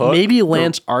love Hook. Maybe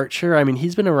Lance Archer. I mean,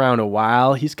 he's been around a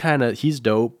while. He's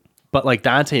dope. But like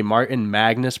Dante Martin,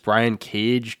 Magnus, Brian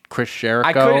Cage, Chris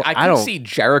Jericho. I could see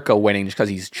Jericho winning just because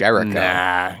he's Jericho.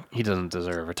 Nah, he doesn't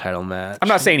deserve a title match. I'm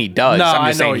not saying he does. No, I'm just I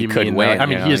know saying what he you could mean, win. I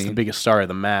mean, he is the biggest star of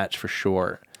the match for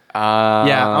sure.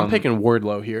 Yeah, I'm picking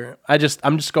Wardlow here. I'm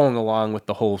just going along with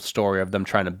the whole story of them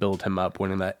trying to build him up,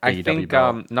 winning that AEW think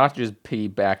belt. not to just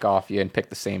piggyback off you and pick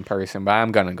the same person, but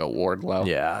I'm gonna go Wardlow.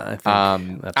 Yeah,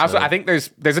 I think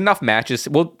there's enough matches.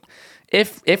 Well,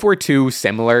 if we're too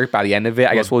similar by the end of it,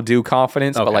 I guess we'll do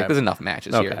confidence. Okay. But like, there's enough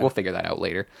matches here. We'll figure that out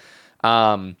later.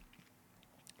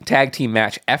 Tag team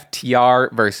match: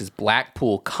 FTR versus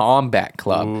Blackpool Combat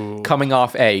Club, coming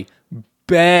off a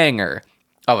banger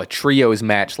of a trios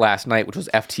match last night, which was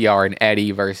FTR and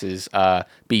Eddie versus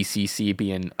BCC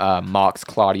being Mox,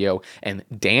 Claudio, and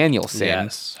Danielson.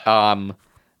 Yes. Brian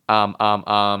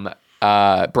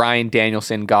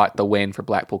Danielson got the win for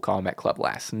Blackpool Combat Club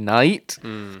last night.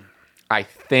 I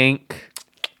think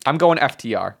I'm going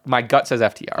FTR. My gut says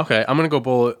FTR. Okay, I'm gonna go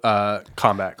Bullet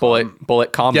Combat Club.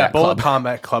 Bullet Combat Club. Bullet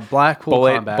Combat Club. Blackpool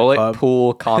Combat Club.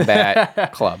 Bulletpool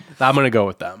Combat Club. I'm gonna go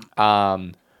with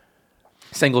them.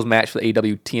 Singles match for the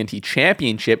AEW TNT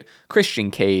Championship. Christian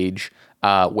Cage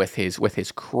with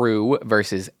his crew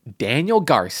versus Daniel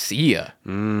Garcia.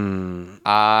 I'm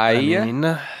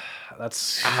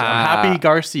happy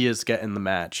Garcia's getting the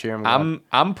match here.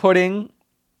 I'm putting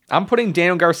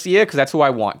Daniel Garcia because that's who I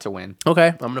want to win. Okay,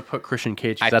 I'm gonna put Christian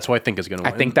Cage. That's who I think is gonna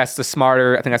win. I think that's the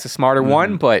smarter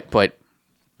one, but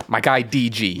my guy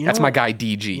DG. That's my guy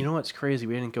DG. You know what's crazy?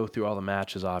 We didn't go through all the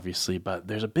matches, obviously, but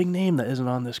there's a big name that isn't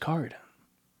on this card.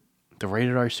 The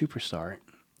Rated R superstar,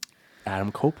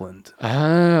 Adam Copeland.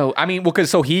 Oh, I mean, well,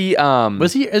 because so he he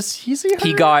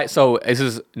got, so this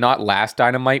is not last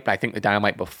Dynamite, but I think the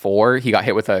Dynamite before he got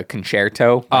hit with a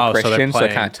concerto by Christian, so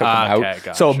it kind of took him out.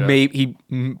 Gotcha. So maybe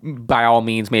by all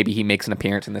means, maybe he makes an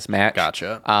appearance in this match.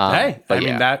 Gotcha. But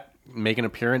mean that make an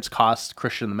appearance cost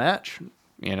Christian the match.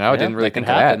 You know, didn't really think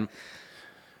of that.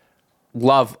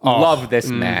 Love this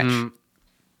match.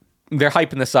 They're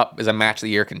hyping this up as a match of the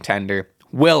year contender.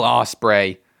 Will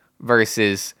Ospreay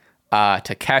versus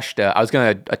Takeshita. I was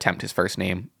going to attempt his first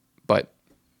name, but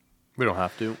we don't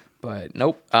have to. But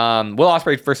nope. Will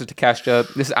Ospreay versus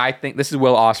Takeshita. I think this is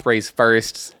Will Ospreay's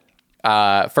first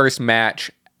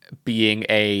match being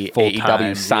a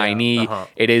AEW signee. Yeah.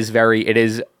 It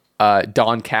is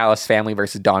Don Callis family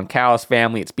versus Don Callis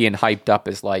family. It's being hyped up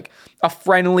as like a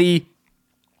friendly.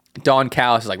 Don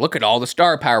Callis is like, look at all the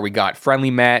star power we got.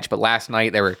 Friendly match, but last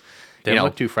night they were didn't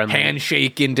look too friendly.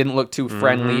 Handshaking, didn't look too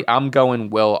friendly. I'm going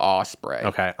Will Ospreay.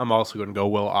 Okay, I'm also going to go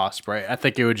Will Ospreay. I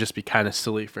think it would just be kind of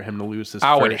silly for him to lose his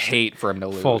I would hate for him to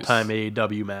lose. Full-time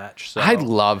AEW match. So. I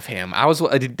love him.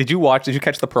 Did you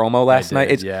catch the promo last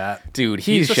night? Yeah. Dude,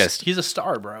 he's a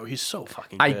star, bro. He's so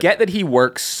fucking good. I get that he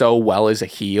works so well as a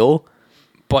heel,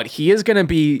 but he is going to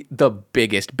be the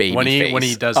biggest baby face when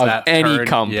he does of that any turn,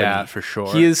 company. Yeah, for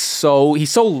sure. He's so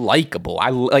likable. I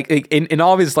like in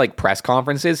all of his like press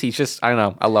conferences. He's just, I don't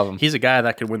know. I love him. He's a guy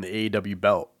that could win the AEW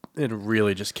belt and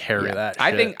really just carry that.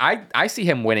 I think I see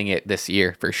him winning it this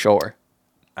year for sure.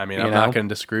 I mean, I'm not going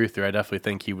to disagree with you. I definitely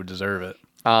think he would deserve it.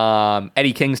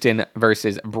 Eddie Kingston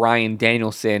versus Bryan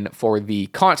Danielson for the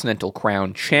Continental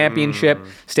Crown Championship.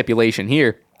 Stipulation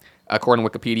here, according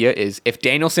to Wikipedia, is if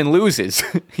Danielson loses,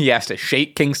 he has to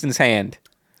shake Kingston's hand.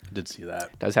 I did see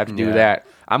that. Does have to do that.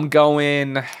 I'm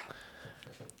going. I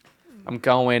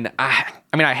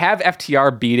mean, I have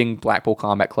FTR beating Blackpool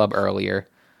Combat Club earlier.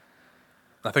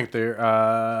 I think they're.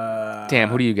 Damn,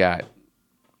 who do you got?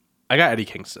 I got Eddie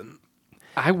Kingston.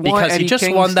 I want because Eddie he just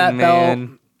Kingston, won that man.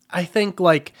 belt. I think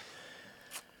Bryan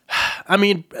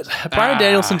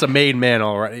Danielson's a made man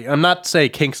already. I'm not saying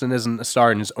Kingston isn't a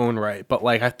star in his own right, but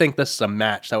I think this is a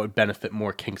match that would benefit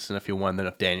more Kingston if he won than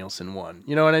if Danielson won.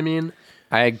 You know what I mean?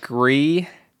 I agree.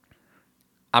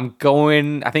 I'm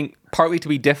going, I think partly to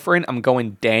be different, I'm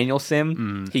going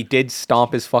Danielson. He did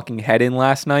stomp his fucking head in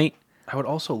last night. I would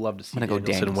also love to see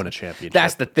Danielson win a championship.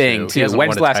 That's the thing, too.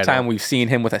 When's the last time we've seen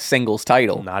him with a singles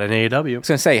title? Not in AEW. I was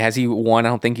going to say, has he won? I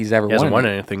don't think he's ever won. He hasn't won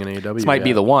anything in AEW. This might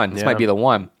be the one. This might be the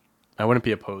one. I wouldn't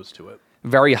be opposed to it.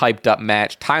 Very hyped up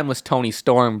match. Timeless Tony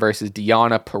Storm versus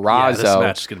Deonna Purrazzo. Yeah, this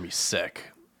match is going to be sick.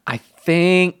 I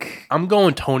think I'm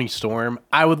going Tony Storm.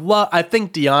 I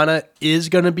think Deonna is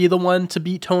going to be the one to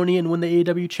beat Tony and win the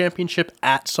AEW championship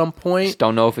at some point. Just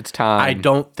don't know if it's time. I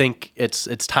don't think it's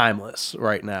timeless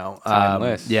right now.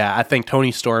 Timeless. I think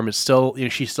Tony Storm is still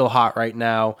she's still hot right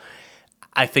now.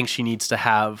 I think she needs to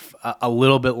have a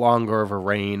little bit longer of a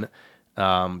reign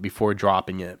before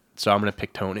dropping it. So I'm going to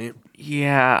pick Tony.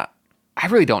 Yeah, I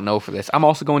really don't know for this. I'm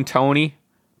also going Tony,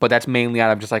 but that's mainly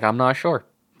out of just like, I'm not sure.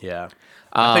 Yeah.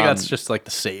 I think that's just like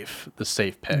the safe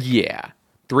pick. Yeah.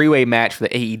 3-way match for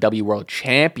the AEW World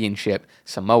Championship.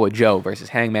 Samoa Joe versus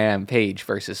Hangman Adam Page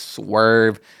versus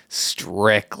Swerve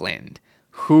Strickland.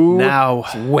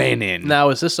 Who's winning? Now,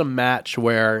 is this a match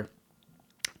where...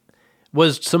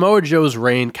 Was Samoa Joe's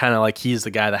reign kind of like he's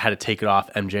the guy that had to take it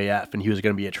off MJF and he was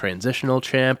going to be a transitional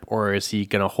champ, or is he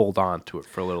going to hold on to it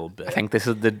for a little bit? I think this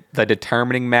is the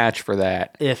determining match for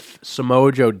that. If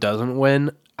Samoa Joe doesn't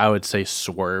win, I would say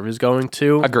Swerve is going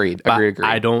to. Agreed.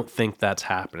 I don't think that's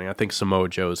happening. I think Samoa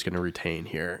Joe is going to retain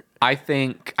here. I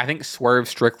think Swerve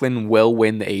Strickland will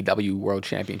win the AEW World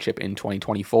Championship in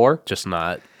 2024. Just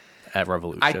not at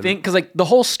Revolution. I think because like the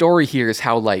whole story here is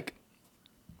how like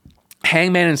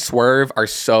Hangman and Swerve are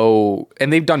so,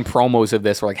 and they've done promos of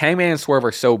this where like Hangman and Swerve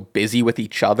are so busy with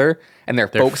each other and they're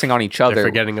focusing on each other. They're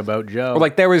forgetting about Joe. Or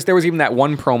like there was even that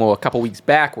one promo a couple weeks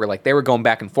back where like they were going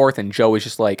back and forth and Joe was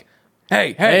just like,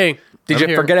 hey, did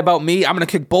you forget about me? I'm going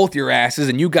to kick both your asses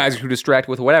and you guys are too distracted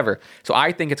with whatever. So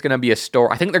I think it's going to be a story.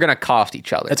 I think they're going to cost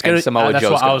each other. That's what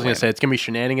I was going to say. It's going to be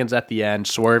shenanigans at the end.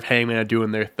 Swerve, Hangman are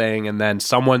doing their thing and then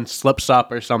someone slips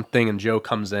up or something and Joe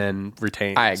comes in,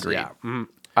 retains. I agree. Yeah. Mm-hmm.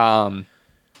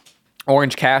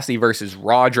 Orange Cassidy versus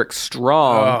Roderick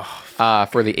Strong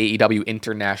for the AEW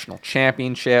International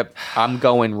Championship. I'm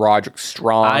going Roderick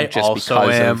Strong I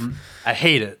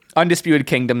hate it. Undisputed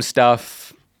Kingdom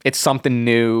stuff. It's something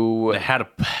new. They had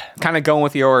kind of going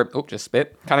with your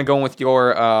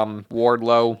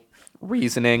Wardlow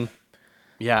reasoning.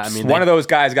 Yeah, I mean, one of those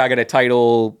guys got to get a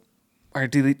title. Or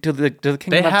do the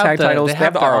Kingdom have tag titles? They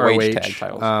have the ROH tag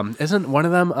titles. Isn't one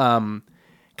of them?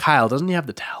 Kyle, doesn't he have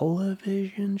the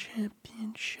television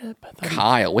championship?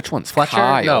 Kyle, which one's Fletcher?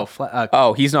 Kyle?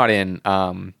 No, he's not in.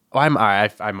 I'm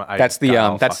that's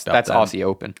Aussie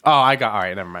Open. Oh, I got all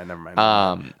right. Never mind.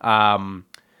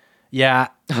 Yeah,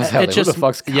 it's just the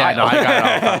fuck's Kyle? Yeah, no, I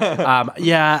got it all.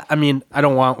 Yeah, I mean, I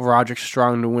don't want Roderick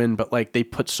Strong to win, but like they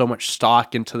put so much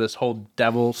stock into this whole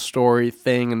devil story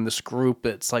thing and this group.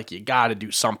 It's like you got to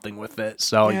do something with it.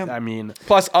 So yeah. I mean,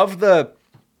 plus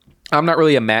I'm not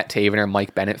really a Matt Taven or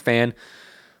Mike Bennett fan.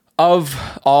 Of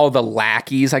all the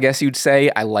lackeys, I guess you'd say,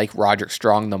 I like Roderick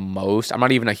Strong the most. I'm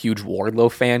not even a huge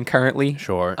Wardlow fan currently.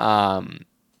 Sure. So, I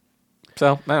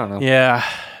don't know. Yeah.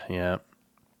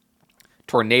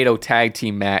 Tornado tag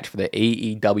team match for the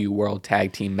AEW World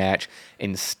Tag Team match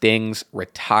in Sting's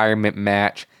retirement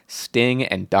match. Sting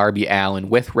and Darby Allin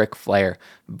with Ric Flair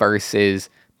versus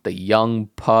the Young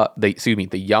Bucks, the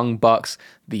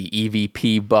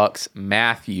EVP Bucks,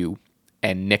 Matthew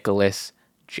and Nicholas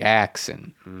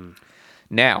Jackson.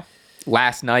 Now,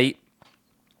 last night,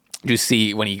 you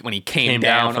see when he came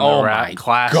down, oh my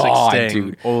classic God, Sting,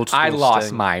 dude, old school I lost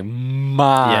Sting. my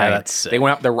mind. Yeah, that's sick. They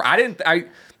went up the.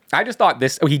 I just thought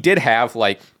this. He did have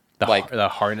the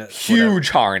harness,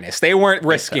 huge harness. They weren't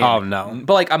risking. Oh no!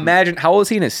 But like, imagine how old is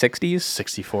he in his 60s?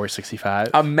 64, 65.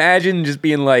 Imagine just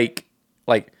being like.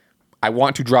 I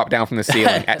want to drop down from the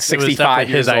ceiling at 65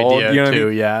 years old. You know too,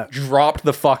 yeah. Dropped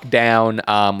the fuck down,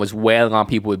 was wailing on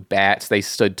people with bats. They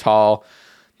stood tall.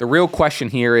 The real question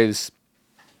here is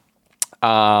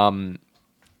Sting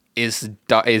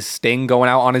going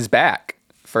out on his back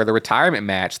for the retirement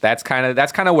match? That's kind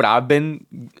of what I've been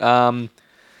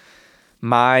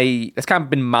my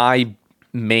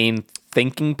main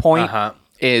thinking point.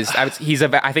 He's a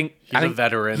veteran.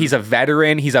 He's a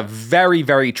veteran. He's a very,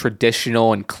 very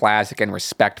traditional and classic and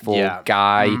respectful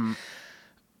guy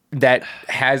that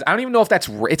has. I don't even know if that's.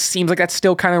 It seems like that's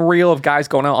still kind of real of guys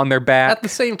going out on their back. At the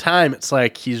same time, it's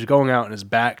like he's going out on his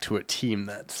back to a team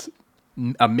that's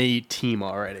a made team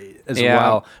already as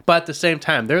well. But at the same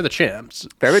time, they're the champs.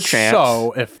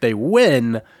 So if they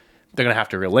win, they're going to have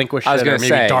to relinquish it. Or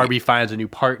maybe Darby finds a new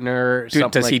partner.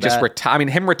 Does he just retire? I mean,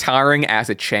 him retiring as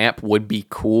a champ would be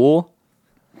cool.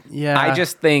 Yeah. I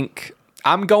just think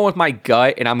I'm going with my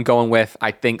gut, and I'm going with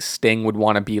I think Sting would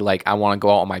want to be like, I want to go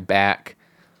out on my back.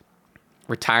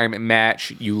 Retirement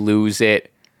match, you lose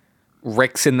it.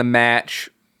 Rick's in the match.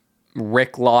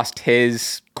 Rick lost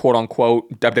his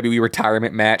quote-unquote WWE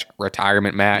retirement match.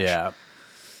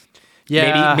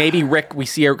 Yeah. Maybe Rick, we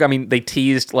see, I mean, they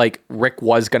teased like Rick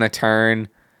was going to turn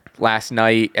last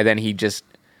night, and then he just,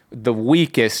 the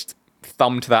weakest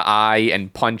thumb to the eye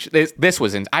and punch. This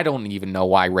was, I don't even know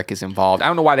why Rick is involved. I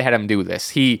don't know why they had him do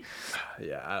this. I don't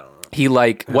know. He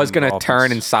was going to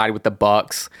turn and side with the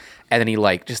Bucks, and then he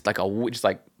just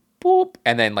boop,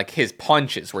 and then his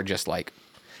punches were just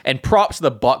and props to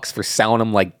the Bucks for selling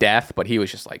him like death, but he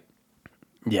was just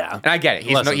Yeah. And I get it.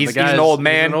 He's an old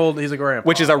man. He's a grandpa.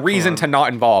 Which is a reason to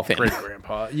not involve him. Great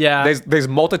grandpa. Yeah. There's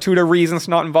multitude of reasons to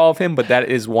not involve him, but that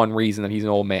is one reason that he's an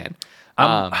old man.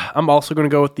 I'm also going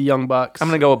to go with the Young Bucks. I'm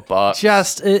going to go with Bucks.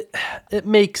 Just, it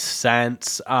makes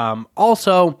sense.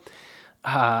 Also,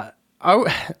 I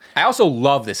also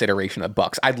love this iteration of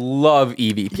Bucks. I love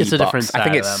EVP it's a Bucks. different side I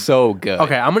think it's so good.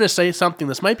 Okay, I'm going to say something.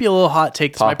 This might be a little hot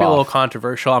take. This might be a little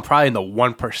controversial. I'm probably in the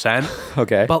 1%.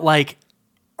 Okay. But, like,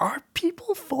 are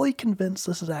people fully convinced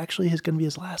this is actually going to be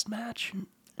his last match?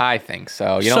 I think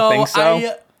so. You don't think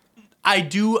so? I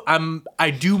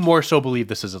do more so believe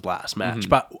this is his last match,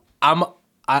 but I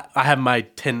have my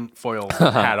tinfoil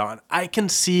hat on. I can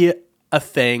see a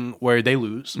thing where they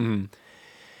lose. Mm-hmm.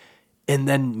 And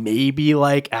then maybe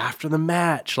like after the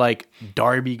match, like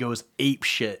Darby goes ape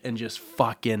shit and just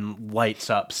fucking lights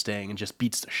up Sting and just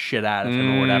beats the shit out of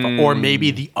him or whatever. Or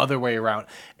maybe the other way around.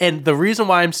 And the reason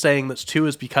why I'm saying this too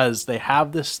is because they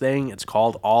have this thing. It's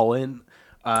called All In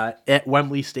at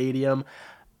Wembley Stadium.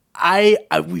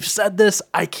 We've said this.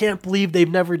 I can't believe they've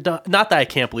never done. Not that I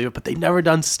can't believe it, but they've never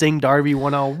done Sting Darby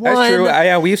 1-on-1. That's true.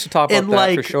 Yeah, we used to talk about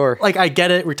that for sure. Like I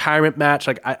get it, retirement match.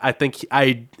 Like I think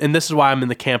and this is why I'm in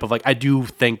the camp of like I do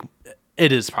think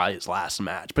it is probably his last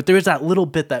match. But there is that little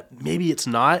bit that maybe it's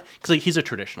not because like he's a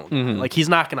traditional guy. Mm-hmm. Like he's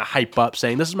not gonna hype up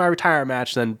saying this is my retirement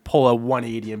match, then pull a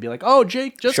 180 and be like, oh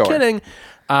Jake, just kidding.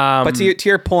 But to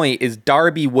your point, is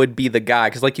Darby would be the guy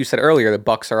because like you said earlier, the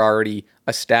Bucks are already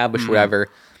established. Whatever.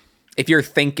 If you're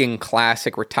thinking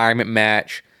classic retirement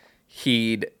match,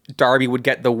 Darby would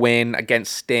get the win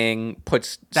against Sting.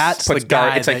 Puts the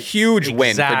guy. It's a huge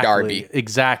win for Darby.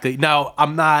 Exactly. Now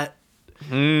I'm not.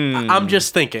 I'm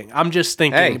just thinking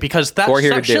because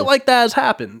shit like that has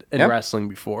happened in wrestling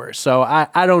before. So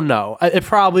I don't know. It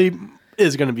probably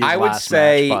is going to be his last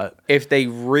match, but if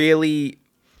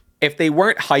they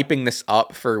weren't hyping this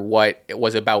up for what it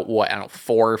was about, I don't know,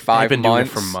 4 or 5 they've been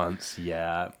months. Doing it for months,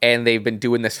 yeah. And they've been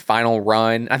doing this final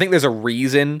run. I think there's a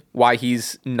reason why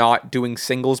he's not doing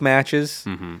singles matches.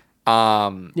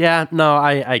 Mm-hmm. Yeah, no,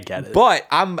 I get it. But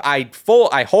I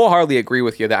wholeheartly agree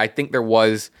with you that I think there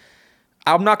was,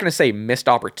 I'm not going to say missed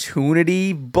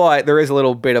opportunity, but there is a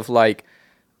little bit of like,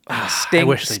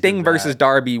 Sting versus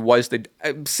Darby was the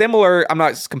similar. I'm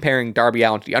not comparing Darby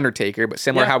Allin to the Undertaker, but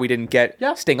similar how we didn't get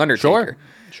Sting Undertaker.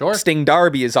 Sure. Sting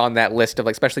Darby is on that list of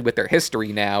like, especially with their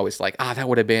history now. Is like, that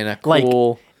would have been a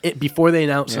cool. Before they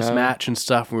announced this match and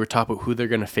stuff, we were talking about who they're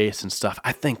going to face and stuff.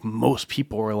 I think most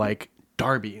people were like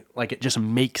Darby. Like it just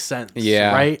makes sense.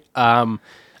 Yeah. Right.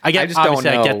 I get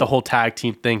the whole tag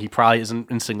team thing. He probably isn't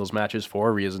in singles matches for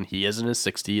a reason. He is in his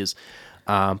 60s.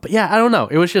 But yeah, I don't know.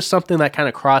 It was just something that kind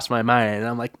of crossed my mind, and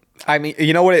I'm like, I mean,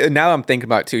 you know what? Now I'm thinking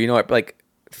about it too. You know what? Like,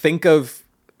 think of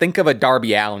a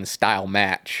Darby Allin style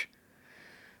match.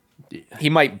 He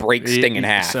might break Sting in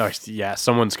half. So, yeah,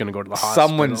 someone's gonna go to the hospital.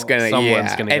 Someone's gonna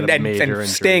get a major injury.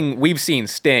 Sting, we've seen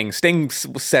Sting. Sting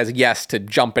says yes to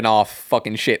jumping off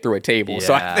fucking shit through a table. Yeah,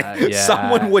 so I think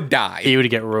someone would die. He would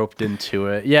get roped into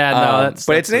it. Yeah, no,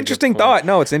 but it's an interesting thought.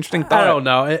 No, it's an interesting thought. I don't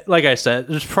know. Like I said,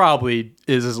 this probably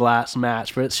is his last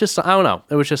match, but it's just I don't know.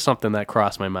 It was just something that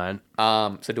crossed my mind.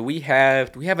 So do we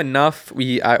have enough?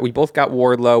 We both got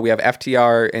Wardlow. We have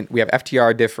FTR and we have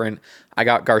FTR different. I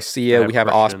got Garcia. We have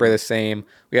Ospreay the same.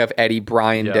 We have Eddie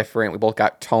Bryan different. We both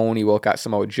got Tony. We both got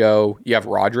Samoa Joe. You have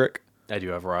Roderick. I do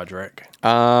have Roderick. We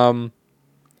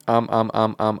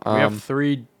have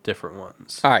 3 different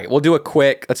ones. All right, we'll do a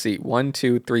quick. Let's see. 1,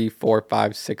 2, 3, 4,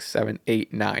 5, 6, 7,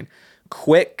 8, 9.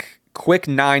 Quick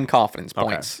 9 confidence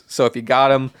points. So if you got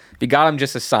them,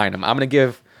 just assign them. I'm gonna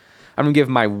give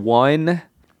my 1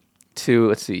 to,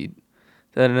 let's see,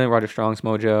 Roderick Strong's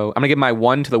Mojo. I'm gonna give my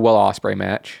 1 to the Will Ospreay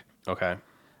match. Okay. I'm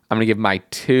gonna give my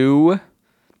 2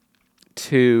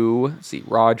 to, let's see,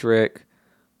 Roderick,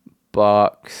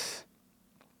 Bucks.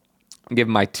 I'm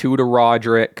giving my 2 to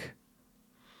Roderick.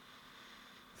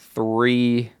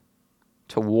 3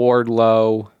 to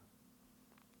Wardlow.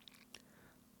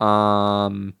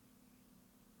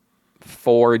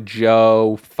 4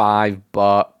 Joe, 5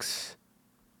 Bucks.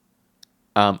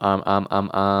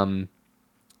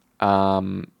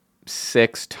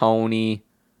 6 Tony,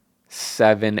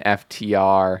 7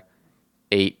 FTR,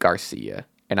 8 Garcia.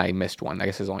 And I missed one. I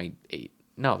guess there's only 8.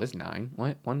 No, there's 9.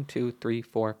 What? 1, 2, 3,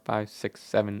 4, 5, 6,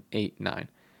 7, 8, 9.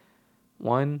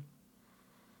 1.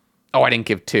 Oh, I didn't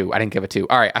give 2. I didn't give a 2.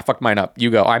 All right, I fucked mine up.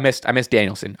 You go. I missed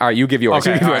Danielson. All right, you give yours.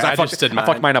 Okay, you give yours. Right, I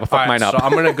fucked mine up. So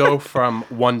I'm going to go from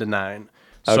 1 to 9.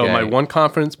 So my 1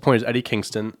 confidence point is Eddie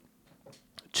Kingston.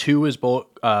 2 is Bullet.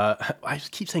 I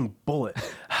just keep saying Bullet.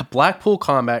 Blackpool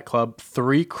Combat Club.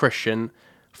 3 Christian.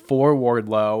 4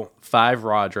 Wardlow. 5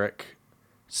 Roderick.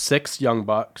 6 Young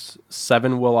Bucks,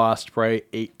 7 Will Ospreay,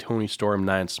 8 Tony Storm,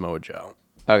 9 Samoa Joe.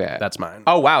 Okay. That's mine.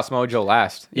 Oh, wow. Samoa Joe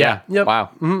last. Yeah. Yep.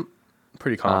 Wow. Mm-hmm.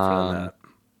 Pretty confident in that.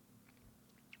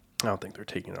 I don't think they're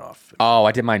taking it off. Oh,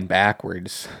 I did mine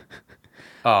backwards.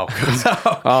 Oh.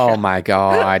 Oh, my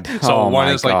God. So one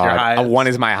is like your highest? One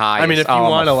is my highest. I mean, if you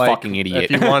want to, like, fucking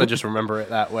idiot. if you want to just remember it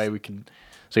that way, we can,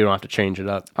 so you don't have to change it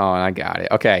up. Oh, I got it.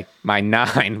 Okay. My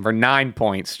 9 for 9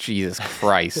 points. Jesus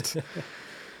Christ.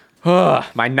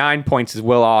 My 9 points is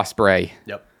Will Ospreay.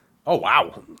 Yep. Oh,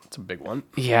 wow. That's a big one.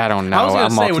 Yeah, I don't know. I was going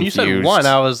to say, when confused. you said 1,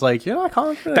 I was like, you're not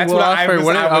confident. That's Will what I Ospreay was.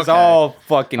 winning? I was Okay. all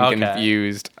fucking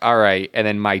confused. All right. And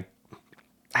then I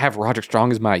have Roderick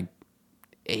Strong as my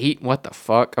 8. What the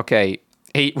fuck? Okay.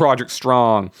 8 Roderick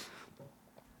Strong.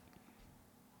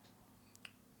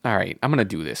 All right. I'm going to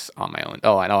do this on my own.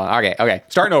 Oh, I know. Okay.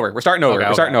 Starting over. We're starting over.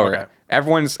 Okay.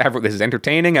 This is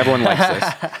entertaining. Everyone likes this.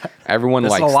 Everyone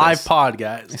likes this. This is a live pod,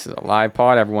 guys. This is a live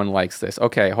pod. Everyone likes this.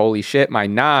 Okay. Holy shit. My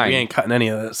 9. We ain't cutting any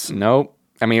of this. Nope.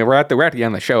 I mean, we're at the end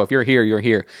of the show. If you're here, you're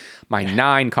here. My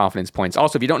 9 confidence points.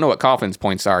 Also, if you don't know what confidence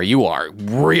points are, you are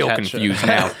real confused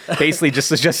now. Basically,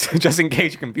 just in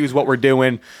case you're confused what we're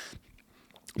doing,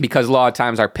 because a lot of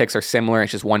times our picks are similar.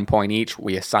 It's just 1 point each.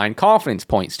 We assign confidence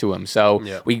points to them. So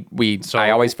I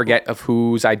always forget of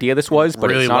whose idea this was, but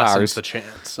really it's not lessens ours. The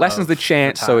chance. Lessens the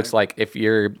chance. So it's like if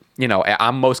you're,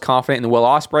 I'm most confident in the Will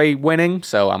Ospreay winning,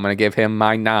 so I'm gonna give him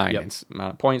my 9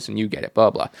 amount of points, and you get it.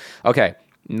 Blah blah. Okay,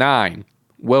 9.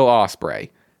 Will Ospreay.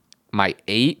 My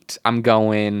 8, I'm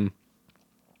going.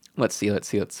 Let's see.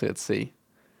 8,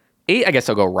 I guess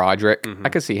I'll go Roderick. I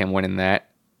could see him winning that.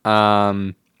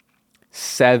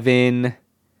 7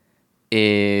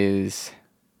 is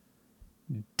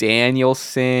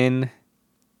Danielson.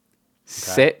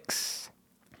 6.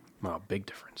 Wow, big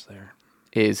difference there.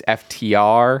 Is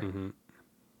FTR.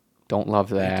 Don't love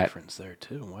that. Big difference there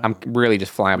too. Wow. I'm really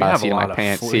just flying by the seat of my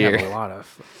pants here. We have a lot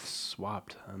of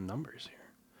swapped numbers here.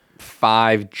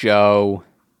 5 Joe.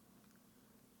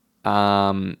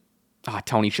 Tony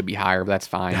should be higher, but that's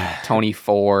fine. Tony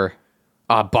 4.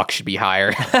 Buck should be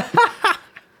higher.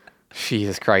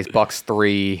 Jesus Christ. Buck's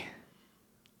 3.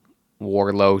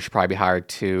 Warlow should probably be higher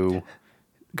 2.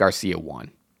 Garcia 1.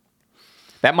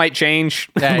 That might change.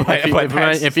 Yeah,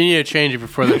 if you need to change it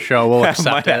before the show, we'll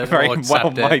accept it. We'll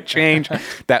accept it. Might change.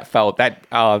 That felt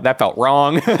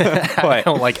wrong. But I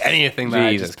don't like anything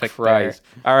that Jesus I just picked Christ.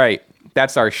 there. All right.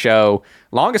 That's our show.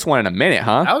 Longest one in a minute,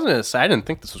 huh? I was going to say, I didn't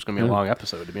think this was going to be a long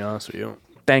episode, to be honest with you.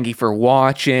 Thank you for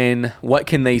watching. What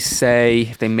can they say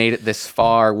if they made it this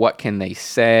far? What can they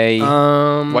say?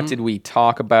 What did we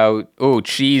talk about? Oh,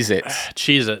 Cheez-Its.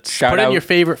 Cheez-Its. Shout Put out. in your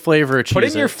favorite flavor of Cheez-Its. Put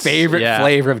in your favorite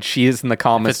flavor of Cheez-Its in the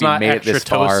comments. If it's not made extra it this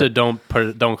far. toasted,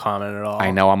 don't comment at all.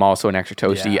 I know I'm also an extra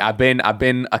toasty. Yeah. I've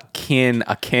been akin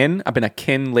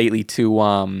lately to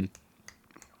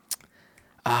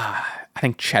I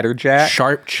think Cheddar Jack.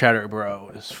 Sharp cheddar,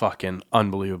 bro, is fucking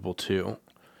unbelievable too.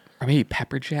 Or maybe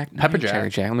Pepper Jack? No, Pepper Jack. Cheddar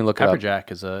Jack. Let me look it Pepper up.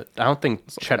 Jack is I don't think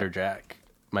Cheddar Jack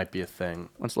might be a thing.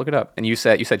 Let's look it up. And you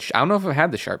said I don't know if I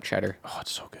had the sharp cheddar. Oh,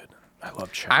 it's so good. I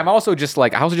love cheddar. I also just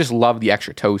love the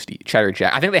extra toasty Cheddar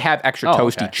Jack. I think they have extra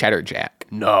toasty Cheddar Jack.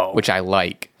 No. Which I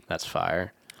like. That's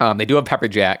fire. They do have Pepper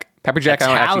Jack. Pepper Jack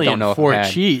I actually don't know if for I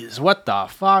had. cheese. What the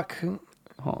fuck? Hold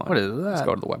on. What is that? Let's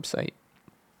go to the website.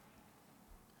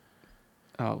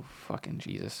 Oh, fucking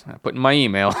Jesus. I put in my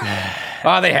email.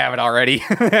 Oh, they have it already.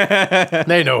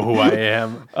 They know who I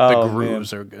am. The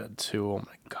grooves are good too. Oh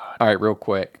my God. All right, real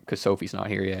quick, because Sophie's not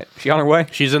here yet. She on her way?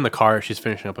 She's in the car. She's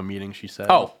finishing up a meeting, she said.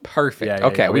 Oh, perfect. Yeah,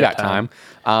 okay, we got time.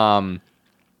 All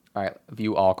right,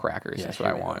 view all crackers. That's what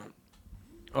I want.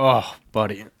 Oh,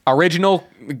 buddy. Original,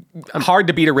 hard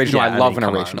to beat original. Yeah, I love an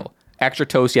original. On. Extra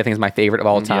toasty, I think, is my favorite of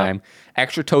all time.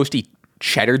 Extra toasty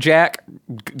Cheddar Jack.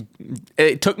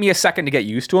 It took me a second to get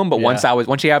used to them, but once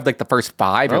you have like the first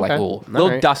 5, you're like, oh,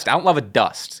 little dust. I don't love a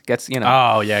dust. Gets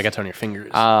Oh yeah, it gets on your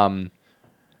fingers.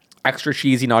 Extra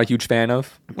cheesy, not a huge fan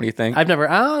of. What do you think? I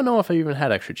don't know if I even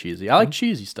had extra cheesy. I like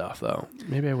cheesy stuff though.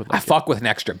 Maybe I would. Like I fuck with an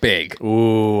extra big.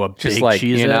 Ooh, a just big like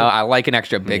cheese. I like an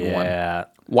extra big one. Yeah.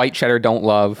 White cheddar, don't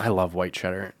love. I love white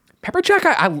cheddar. Pepper Jack,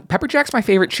 Pepper Jack's my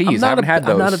favorite cheese. I haven't had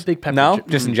those. I'm not a big pepper. No,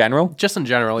 just in general. Just in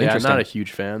general, yeah. I'm not a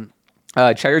huge fan.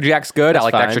 Cheddar Jack's good. I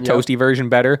like the extra toasty version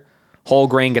better. Whole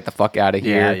grain, get the fuck out of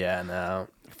here. Yeah, no.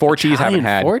 4 cheese, haven't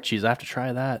had. 4 cheese, I have to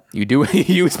try that. You do.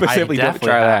 You specifically have to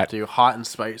try that. Do hot and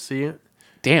spicy.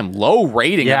 Damn, low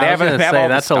rating. Yeah, they have all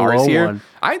that's the stars a low here. one.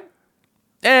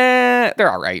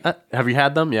 They're all right. Have you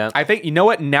had them? Yeah. I think you know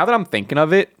what. Now that I'm thinking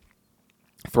of it,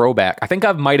 throwback. I think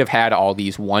I might have had all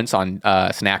these once on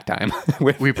snack time.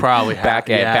 We probably have. back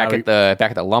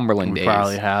at the Lumberland days. We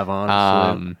probably have,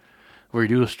 honestly.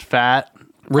 Reduced fat.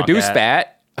 Reduced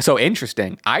fat. So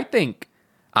interesting. I think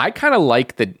I kind of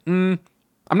like the.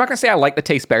 I'm not gonna say I like the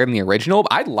taste better than the original,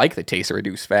 but I like the taste of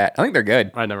reduced fat. I think they're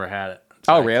good. I never had it.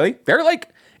 Really? They're like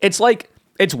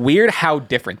it's weird how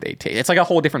different they taste. It's like a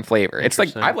whole different flavor. It's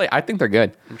like I think they're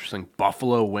good. Interesting.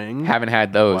 Buffalo wing. Haven't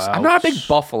had those. Wow. I'm not a big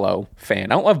buffalo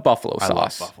fan. I don't love buffalo sauce. I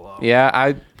love buffalo.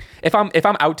 Yeah, if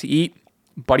I'm out to eat,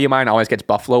 a buddy of mine always gets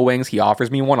buffalo wings. He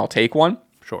offers me one. I'll take one.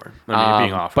 Sure. I mean,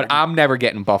 being offered. But I'm never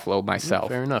getting buffalo myself.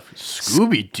 Fair enough.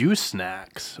 Scooby-Doo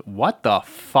snacks. What the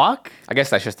fuck? I guess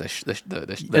that's just the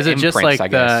Is it just like I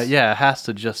guess. it has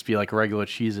to just be like regular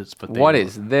Cheez-Its, but what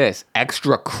is this?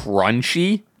 Extra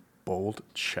crunchy? Bold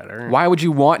cheddar. Why would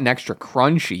you want an extra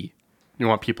crunchy? You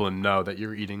want people to know that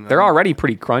you're eating them. They're already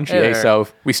pretty crunchy, so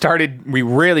we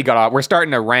really got off. We're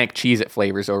starting to rank Cheez-It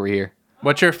flavors over here.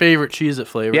 What's your favorite Cheez-It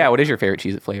flavor? Yeah, what is your favorite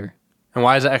Cheez-It flavor? And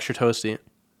why is it extra toasty?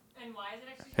 And why is it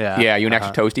extra toasty? Yeah, you an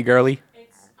extra toasty girly?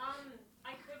 It's,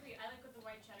 I could be. I like with the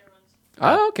white cheddar ones.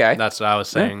 Oh, okay. That's what I was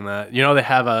saying. That they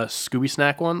have a Scooby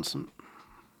snack ones.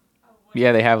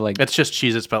 Yeah, they have like... It's just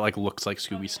Cheez-Its, but like looks like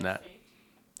Scooby snack.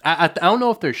 I don't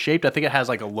know if they're shaped. I think it has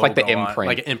like a logo, like the imprint,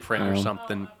 like an imprint or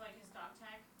something.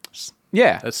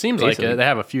 Yeah, it seems like it. They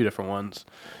have a few different ones.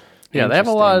 Yeah, they have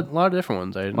a lot of different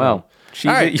ones. I didn't know.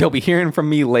 Right. You'll be hearing from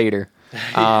me later.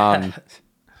 All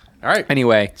right.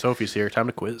 Anyway, Sophie's here. Time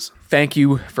to quiz. Thank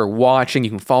you for watching. You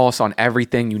can follow us on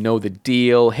everything. You know the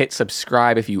deal. Hit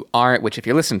subscribe if you aren't. Which, if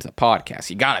you're listening to the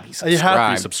podcast, you gotta be subscribed. You have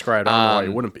to be subscribed. I don't know why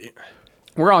you wouldn't be.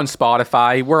 We're on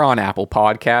Spotify. We're on Apple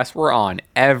Podcasts. We're on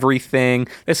everything.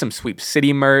 There's some Sweep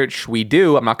City merch. We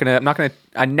do. I'm not gonna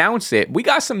announce it. We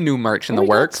got some new merch in the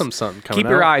works. Something coming Keep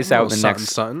your eyes out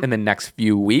in the next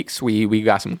few weeks. We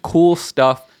got some cool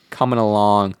stuff coming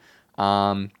along.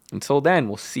 Until then,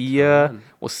 we'll see you.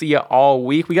 We'll see you all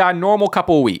week. We got a normal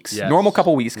couple of weeks. Yes. Normal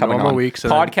couple of weeks coming normal on. Weeks,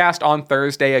 podcast on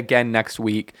Thursday again next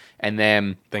week, and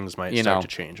then things might start to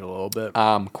change a little bit.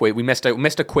 We missed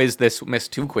a quiz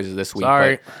missed 2 quizzes this week.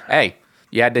 Sorry. But, hey,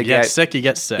 you had to get sick. You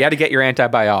get sick. You had to get your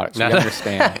antibiotics. We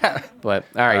understand. But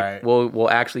all right, we'll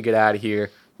actually get out of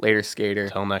here. Later, skater.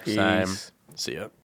 Till next time. See ya.